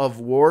of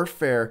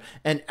warfare.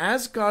 And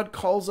as God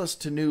calls us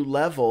to new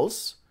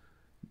levels,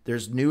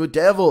 there's new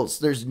devils,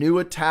 there's new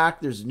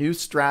attack, there's new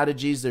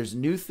strategies, there's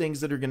new things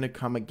that are going to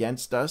come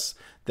against us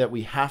that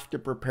we have to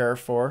prepare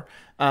for.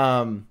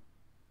 Yeah,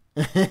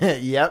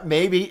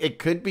 maybe it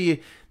could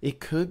be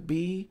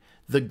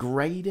the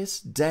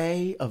greatest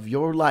day of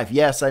your life.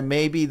 Yes,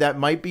 that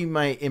might be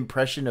my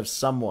impression of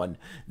someone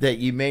that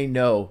you may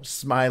know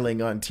smiling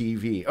on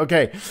TV.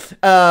 Okay.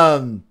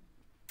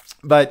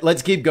 But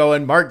let's keep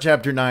going. Mark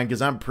chapter 9,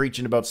 because I'm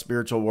preaching about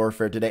spiritual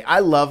warfare today. I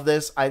love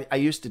this. I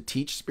used to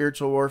teach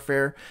spiritual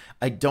warfare.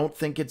 I don't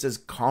think it's as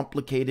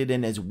complicated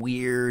and as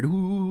weird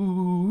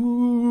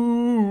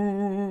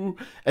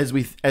as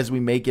we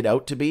make it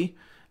out to be.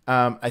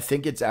 I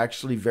think it's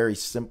actually very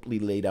simply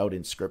laid out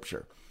in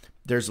Scripture.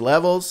 There's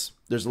levels.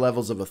 There's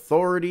levels of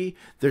authority.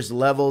 There's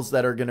levels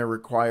that are going to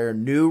require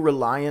new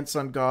reliance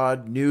on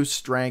God, new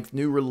strength,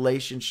 new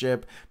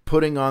relationship,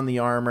 putting on the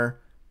armor.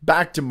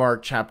 Back to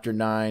Mark chapter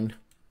 9.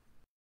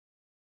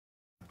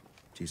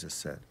 Jesus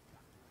said,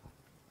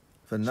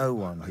 "For no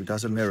one who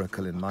does a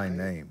miracle in my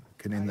name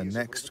can in the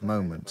next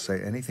moment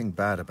say anything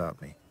bad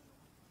about me.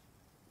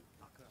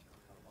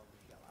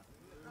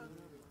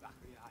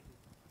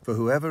 For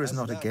whoever is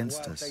not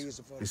against us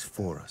is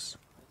for us.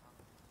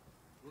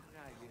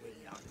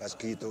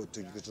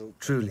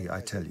 Truly,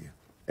 I tell you,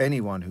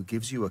 anyone who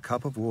gives you a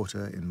cup of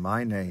water in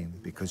my name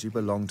because you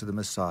belong to the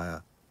Messiah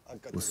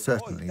will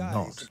certainly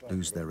not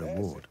lose their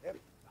reward."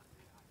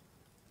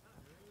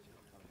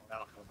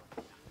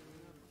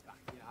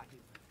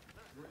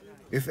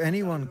 If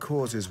anyone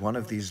causes one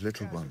of these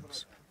little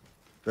ones,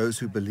 those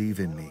who believe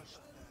in me,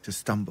 to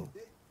stumble,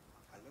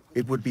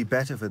 it would be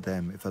better for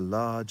them if a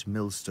large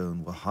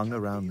millstone were hung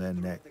around their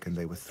neck and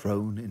they were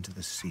thrown into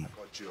the sea.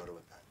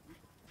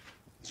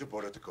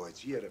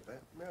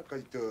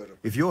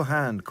 If your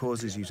hand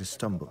causes you to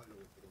stumble,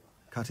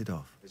 cut it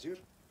off.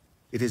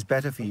 It is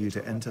better for you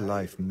to enter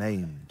life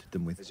maimed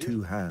than with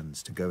 2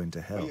 hands to go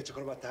into hell,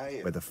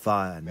 where the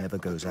fire never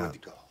goes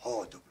out.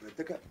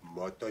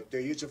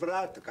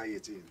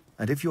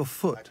 And if your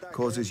foot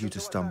causes you to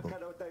stumble,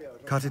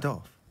 cut it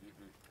off.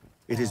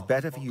 It is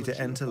better for you to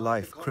enter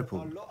life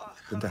crippled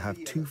than to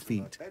have 2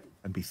 feet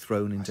and be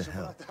thrown into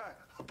hell.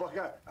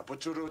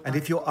 And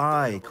if your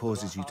eye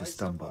causes you to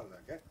stumble,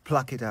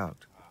 pluck it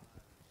out.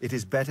 It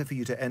is better for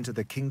you to enter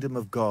the kingdom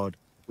of God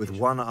with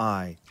 1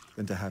 eye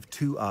than to have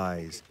 2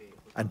 eyes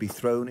and be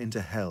thrown into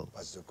hell,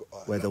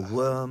 where the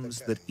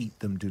worms that eat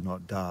them do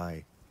not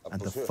die, and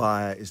the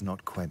fire is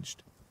not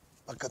quenched.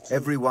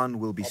 Everyone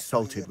will be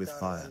salted with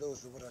fire.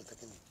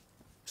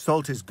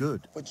 Salt is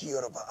good,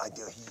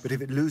 but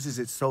if it loses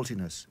its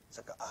saltiness,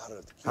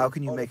 how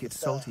can you make it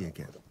salty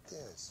again?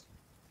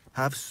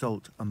 Have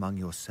salt among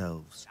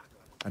yourselves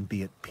and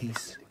be at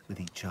peace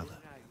with each other.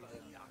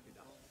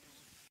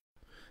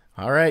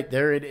 All right,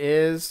 there it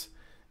is.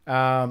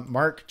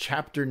 Mark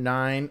chapter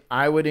 9.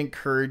 I would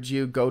encourage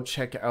you, go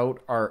check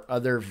out our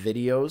other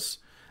videos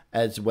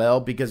as well,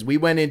 because we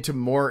went into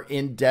more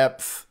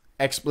in-depth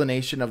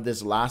explanation of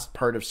this last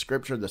part of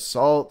scripture, the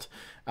salt,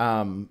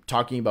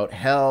 talking about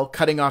hell,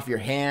 cutting off your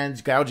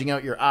hands, gouging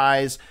out your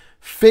eyes,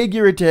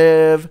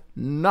 figurative,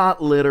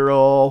 not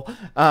literal,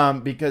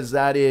 because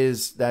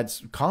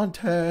that's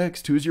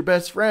context. Who's your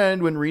best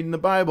friend when reading the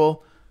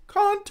Bible?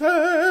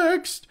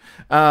 Context.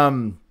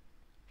 And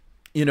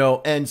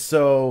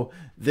so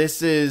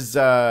this is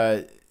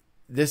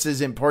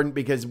important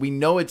because we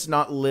know it's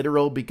not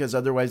literal, because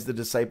otherwise the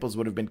disciples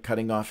would have been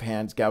cutting off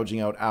hands,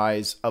 gouging out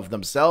eyes of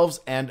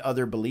themselves and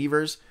other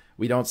believers.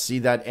 We don't see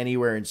that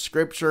anywhere in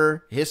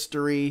scripture,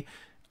 history,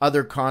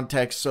 other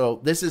contexts. So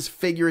this is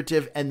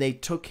figurative, and they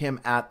took him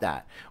at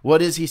that.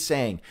 What is he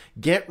saying?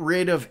 Get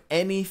rid of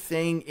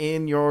anything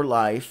in your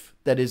life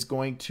that is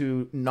going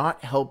to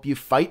not help you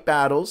fight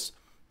battles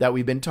that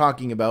we've been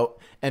talking about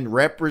and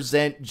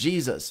represent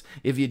Jesus.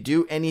 If you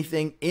do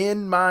anything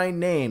in my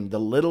name, the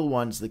little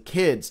ones, the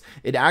kids,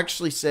 it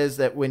actually says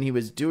that when he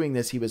was doing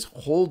this, he was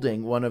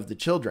holding one of the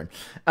children.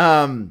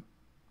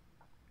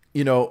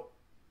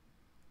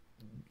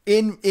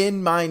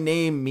 In my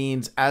name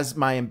means as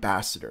my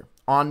ambassador,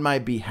 on my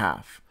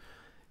behalf,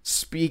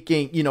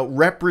 speaking,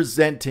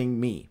 representing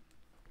me.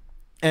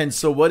 And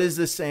so what is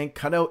this saying?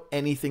 Cut out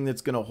anything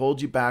that's going to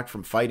hold you back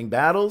from fighting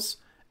battles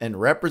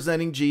and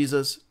representing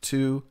Jesus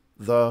to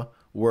the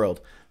world.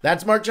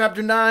 That's Mark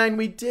chapter 9.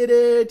 We did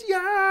it.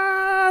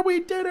 Yeah, we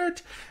did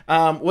it.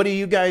 What do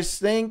you guys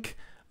think?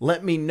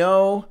 Let me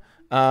know.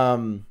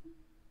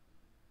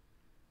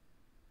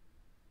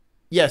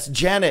 Yes,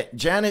 Janet.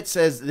 Janet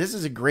says, this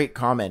is a great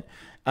comment.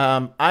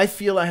 I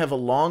feel I have a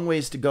long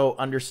ways to go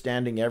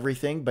understanding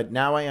everything, but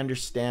now I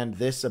understand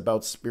this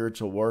about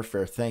spiritual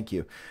warfare. Thank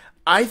you.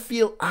 I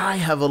feel I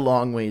have a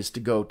long ways to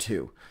go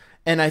too.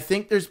 And I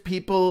think there's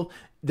people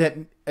that,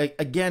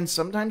 again,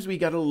 sometimes we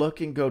got to look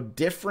and go,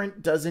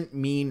 different doesn't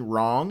mean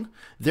wrong.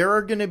 There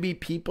are going to be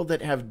people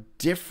that have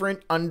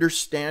different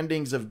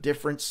understandings of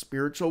different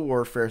spiritual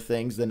warfare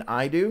things than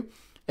I do,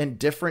 and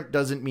different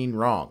doesn't mean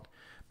wrong.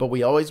 But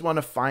we always want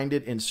to find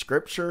it in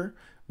scripture.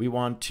 We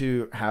want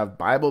to have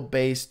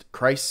Bible-based,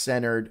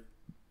 Christ-centered,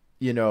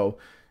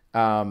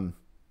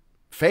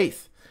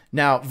 faith.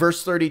 Now,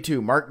 verse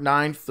 32, Mark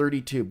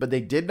 9:32. But they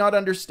did not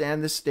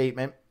understand this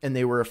statement, and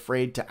they were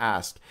afraid to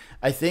ask.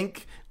 I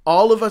think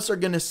all of us are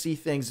going to see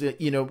things that,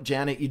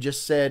 Janet, you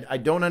just said, I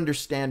don't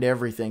understand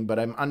everything, but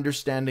I'm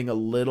understanding a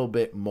little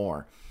bit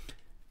more.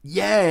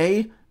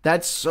 Yay!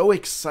 That's so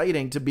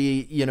exciting to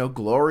be,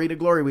 glory to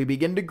glory. We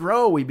begin to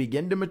grow. We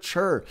begin to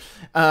mature.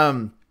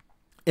 And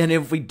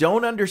if we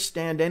don't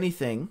understand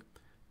anything,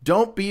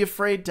 don't be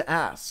afraid to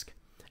ask.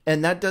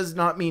 And that does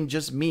not mean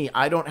just me.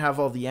 I don't have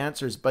all the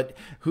answers, but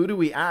who do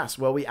we ask?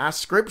 Well, we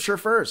ask scripture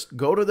first.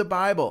 Go to the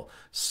Bible,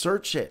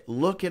 search it,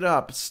 look it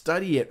up,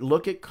 study it,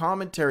 look at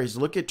commentaries,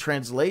 look at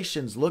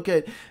translations, look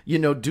at,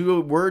 do a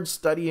word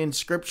study in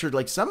scripture.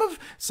 Like some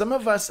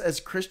of us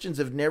as Christians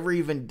have never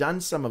even done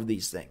some of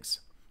these things.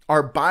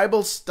 Our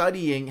Bible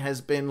studying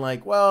has been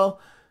like, well,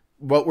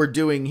 what we're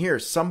doing here,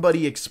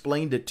 somebody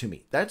explained it to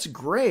me. That's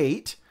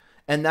great.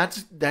 And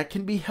that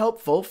can be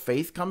helpful.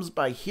 Faith comes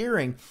by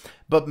hearing.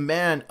 But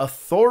man,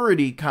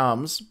 authority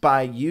comes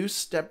by you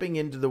stepping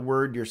into the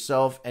word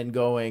yourself and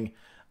going,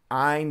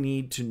 I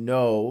need to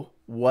know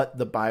what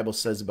the Bible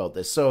says about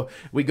this. So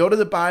we go to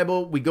the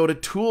Bible. We go to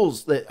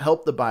tools that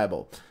help the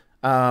Bible.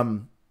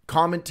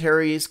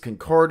 Commentaries,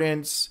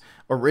 concordance,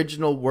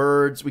 original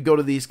words. We go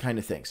to these kind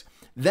of things.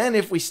 Then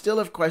if we still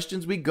have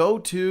questions, we go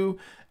to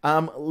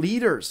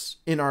leaders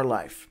in our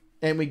life.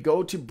 And we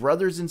go to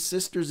brothers and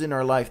sisters in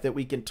our life that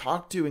we can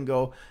talk to and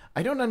go,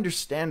 I don't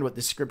understand what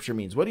this scripture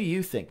means. What do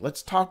you think?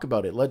 Let's talk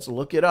about it. Let's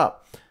look it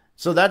up.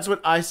 So that's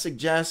what I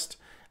suggest.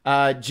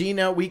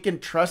 Gina, we can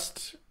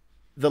trust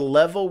the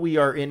level we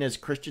are in as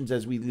Christians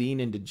as we lean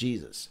into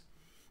Jesus.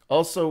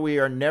 Also, we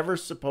are never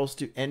supposed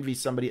to envy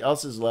somebody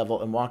else's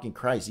level and walk in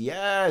Christ.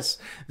 Yes,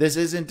 this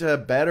isn't a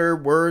better,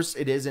 worse.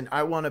 It isn't,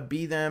 I want to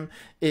be them.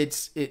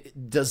 It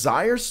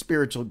desires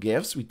spiritual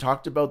gifts. We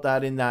talked about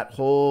that in that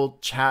whole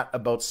chat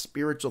about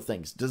spiritual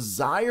things.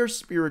 Desire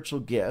spiritual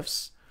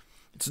gifts.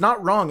 It's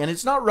not wrong. And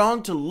it's not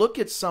wrong to look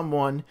at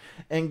someone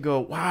and go,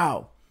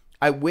 wow,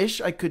 I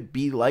wish I could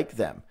be like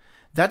them.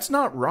 That's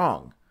not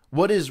wrong.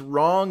 What is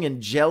wrong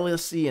and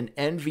jealousy and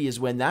envy is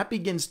when that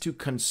begins to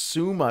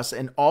consume us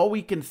and all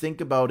we can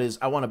think about is,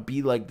 I want to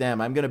be like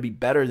them. I'm going to be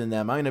better than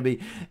them.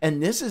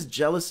 And this is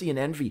jealousy and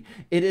envy.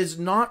 It is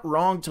not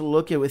wrong to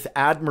look at it with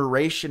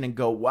admiration and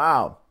go,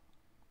 wow,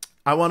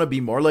 I want to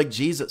be more like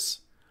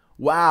Jesus.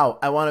 Wow,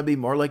 I want to be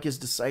more like his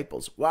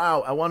disciples.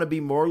 Wow, I want to be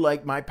more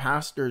like my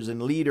pastors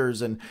and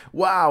leaders. And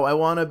wow, I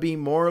want to be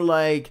more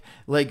like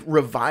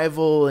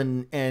revival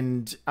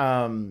and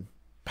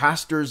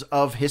pastors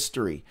of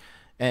history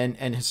and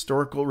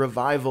historical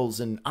revivals.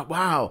 And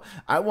wow,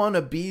 I want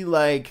to be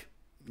like,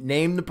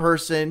 name the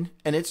person.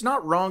 And it's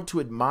not wrong to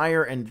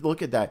admire and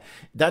look at that.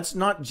 That's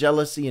not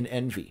jealousy and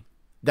envy.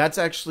 That's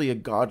actually a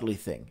godly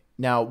thing.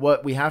 Now,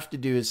 what we have to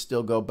do is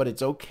still go, but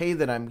it's okay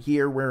that I'm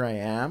here where I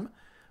am,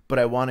 but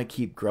I want to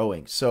keep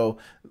growing. So,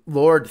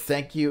 Lord,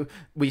 thank you.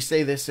 We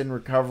say this in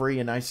recovery,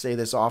 and I say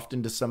this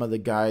often to some of the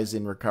guys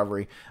in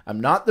recovery.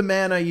 I'm not the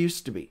man I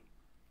used to be.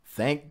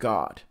 Thank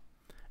God.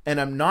 And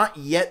I'm not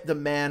yet the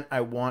man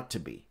I want to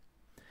be.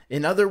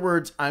 In other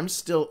words, I'm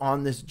still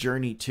on this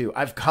journey too.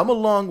 I've come a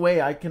long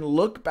way. I can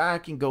look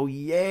back and go,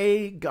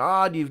 yay,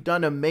 God, you've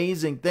done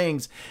amazing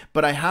things.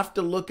 But I have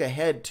to look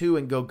ahead too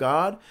and go,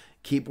 God,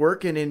 keep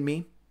working in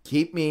me.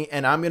 Keep me,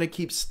 and I'm going to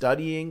keep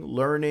studying,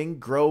 learning,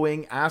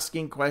 growing,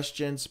 asking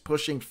questions,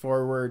 pushing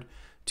forward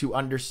to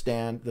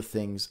understand the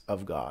things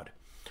of God.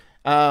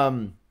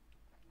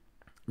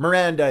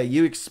 Miranda,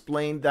 you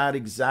explained that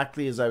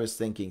exactly as I was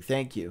thinking.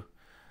 Thank you.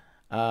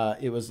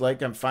 It was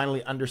like I'm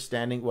finally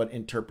understanding what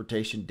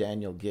interpretation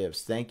Daniel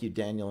gives. Thank you,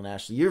 Daniel and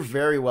Ashley. You're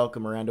very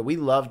welcome, Miranda. We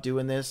love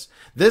doing this.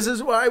 This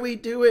is why we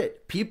do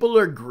it. People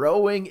are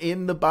growing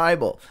in the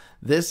Bible.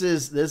 This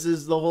is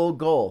the whole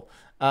goal.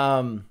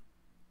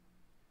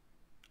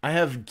 I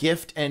have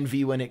gift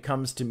envy when it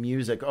comes to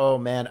music. Oh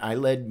man, I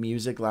led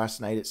music last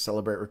night at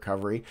Celebrate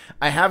Recovery.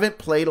 I haven't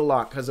played a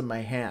lot because of my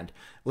hand.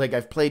 Like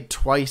I've played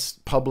twice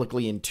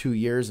publicly in 2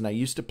 years, and I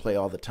used to play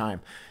all the time.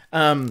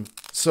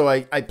 So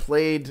I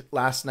played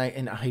last night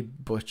and I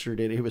butchered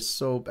it. It was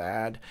so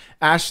bad.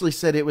 Ashley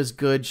said it was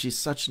good. She's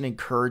such an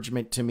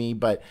encouragement to me,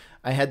 but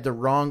I had the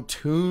wrong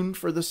tune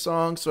for the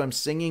song, so I'm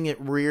singing it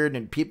weird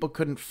and people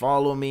couldn't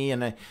follow me,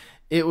 and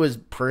it was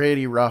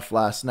pretty rough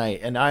last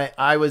night. And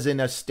I was in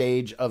a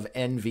stage of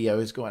envy. I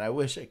was going, I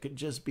wish I could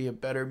just be a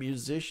better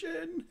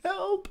musician.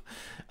 Help.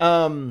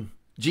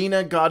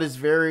 Gina, God is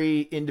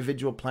very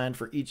individual plan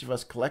for each of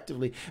us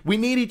collectively. We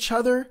need each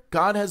other.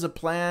 God has a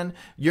plan.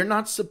 You're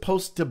not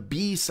supposed to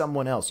be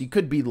someone else. You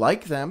could be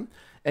like them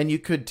and you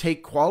could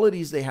take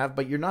qualities they have,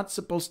 but you're not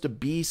supposed to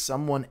be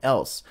someone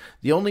else.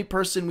 The only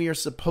person we are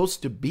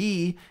supposed to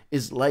be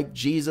is like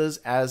Jesus,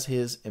 as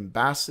his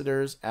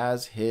ambassadors,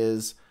 as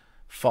his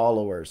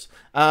followers.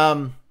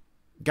 Guys,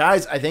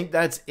 I think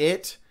that's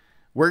it.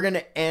 We're going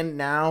to end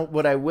now.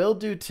 What I will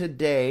do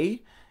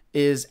today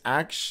is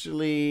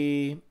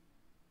actually...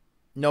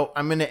 No,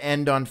 I'm going to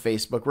end on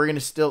Facebook. We're going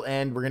to still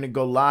end. We're going to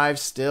go live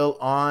still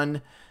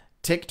on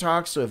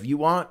TikTok. So if you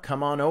want,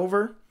 come on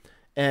over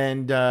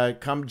and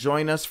come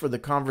join us for the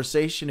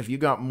conversation. If you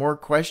got more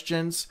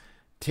questions,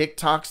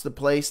 TikTok's the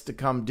place to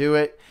come do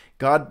it.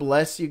 God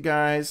bless you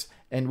guys.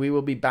 And we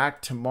will be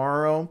back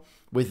tomorrow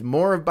with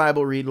more of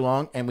Bible Read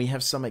Along. And we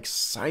have some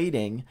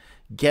exciting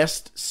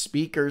guest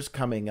speakers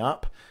coming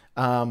up.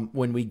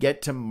 When we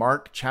get to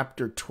Mark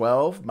chapter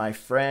 12, my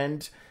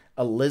friend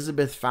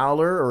Elizabeth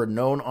Fowler, or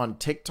known on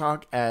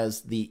TikTok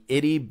as the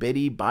Itty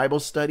Bitty Bible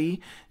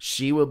Study,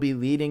 she will be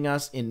leading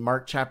us in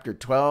Mark chapter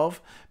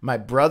 12. My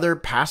brother,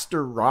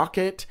 Pastor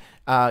Rocket,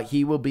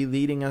 he will be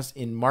leading us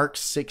in Mark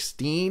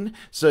 16.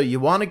 So you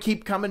want to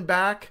keep coming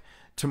back.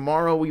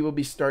 Tomorrow we will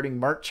be starting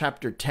Mark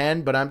chapter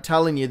 10, but I'm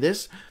telling you,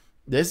 this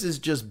is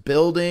just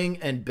building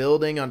and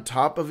building on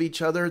top of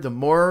each other. The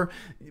more,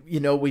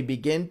 we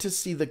begin to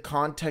see the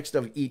context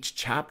of each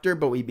chapter,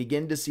 but we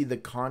begin to see the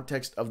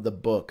context of the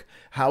book,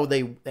 how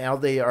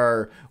they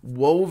are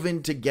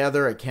woven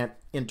together. I can't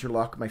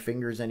interlock my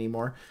fingers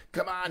anymore.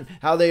 Come on.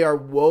 How they are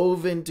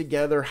woven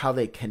together, how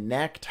they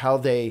connect, how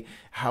they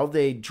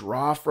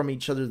draw from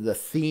each other, the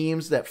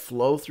themes that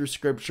flow through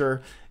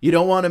Scripture. You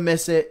don't want to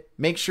miss it.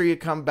 Make sure you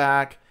come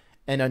back.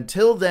 And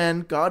until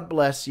then, God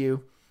bless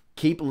you.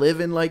 Keep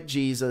living like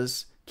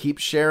Jesus. Keep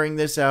sharing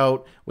this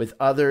out with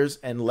others.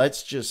 And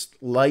let's just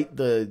light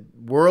the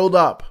world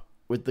up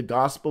with the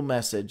gospel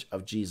message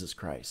of Jesus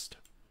Christ.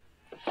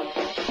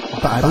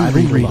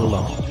 Bible Read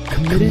Along,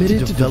 committed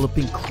to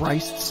developing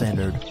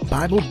Christ-centered,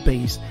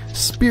 Bible-based,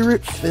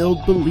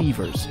 Spirit-filled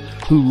believers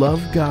who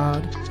love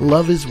God,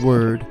 love His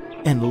Word,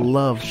 and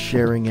love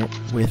sharing it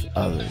with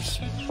others.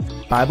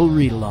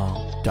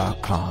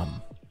 BibleReadAlong.com